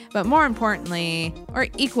Carolyn, but more importantly, or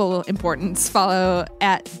equal importance, follow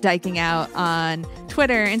at Dyking Out on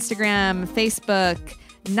Twitter, Instagram, Facebook.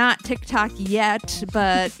 Not TikTok yet,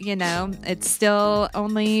 but it's still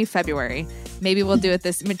only February. Maybe we'll do it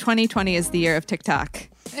 2020 is the year of TikTok.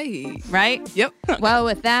 Hey. Right? Yep. Well,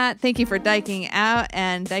 with that, thank you for Dyking Out,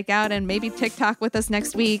 and Dyke out and maybe TikTok with us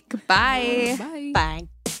next week. Bye. Bye. Bye.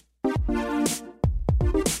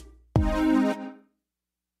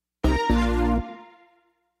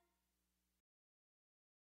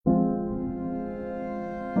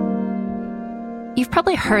 You've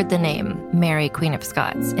probably heard the name Mary, Queen of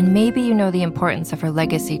Scots, and maybe you know the importance of her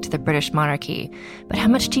legacy to the British monarchy. But how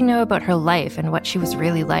much do you know about her life and what she was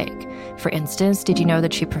really like? For instance, did you know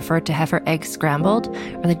that she preferred to have her eggs scrambled,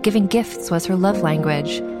 or that giving gifts was her love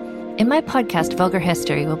language? In my podcast, Vulgar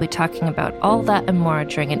History, we'll be talking about all that and more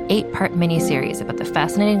during an 8-part mini-series about the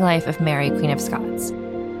fascinating life of Mary, Queen of Scots.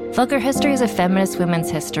 Vulgar History is a feminist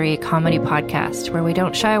women's history comedy podcast where we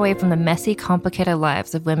don't shy away from the messy, complicated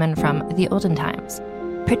lives of women from the olden times.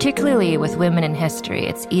 Particularly with women in history,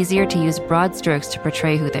 it's easier to use broad strokes to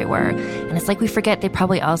portray who they were, and it's like we forget they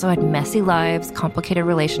probably also had messy lives, complicated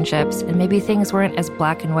relationships, and maybe things weren't as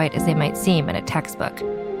black and white as they might seem in a textbook.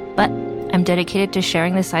 But I'm dedicated to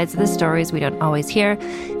sharing the sides of the stories we don't always hear,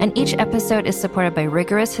 and each episode is supported by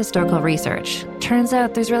rigorous historical research. Turns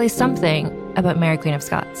out there's really something about Mary, Queen of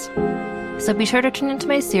Scots. So be sure to tune into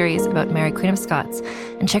my series about Mary, Queen of Scots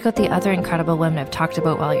and check out the other incredible women I've talked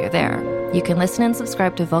about while you're there. You can listen and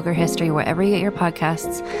subscribe to Vulgar History wherever you get your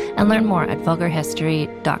podcasts and learn more at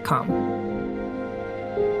vulgarhistory.com.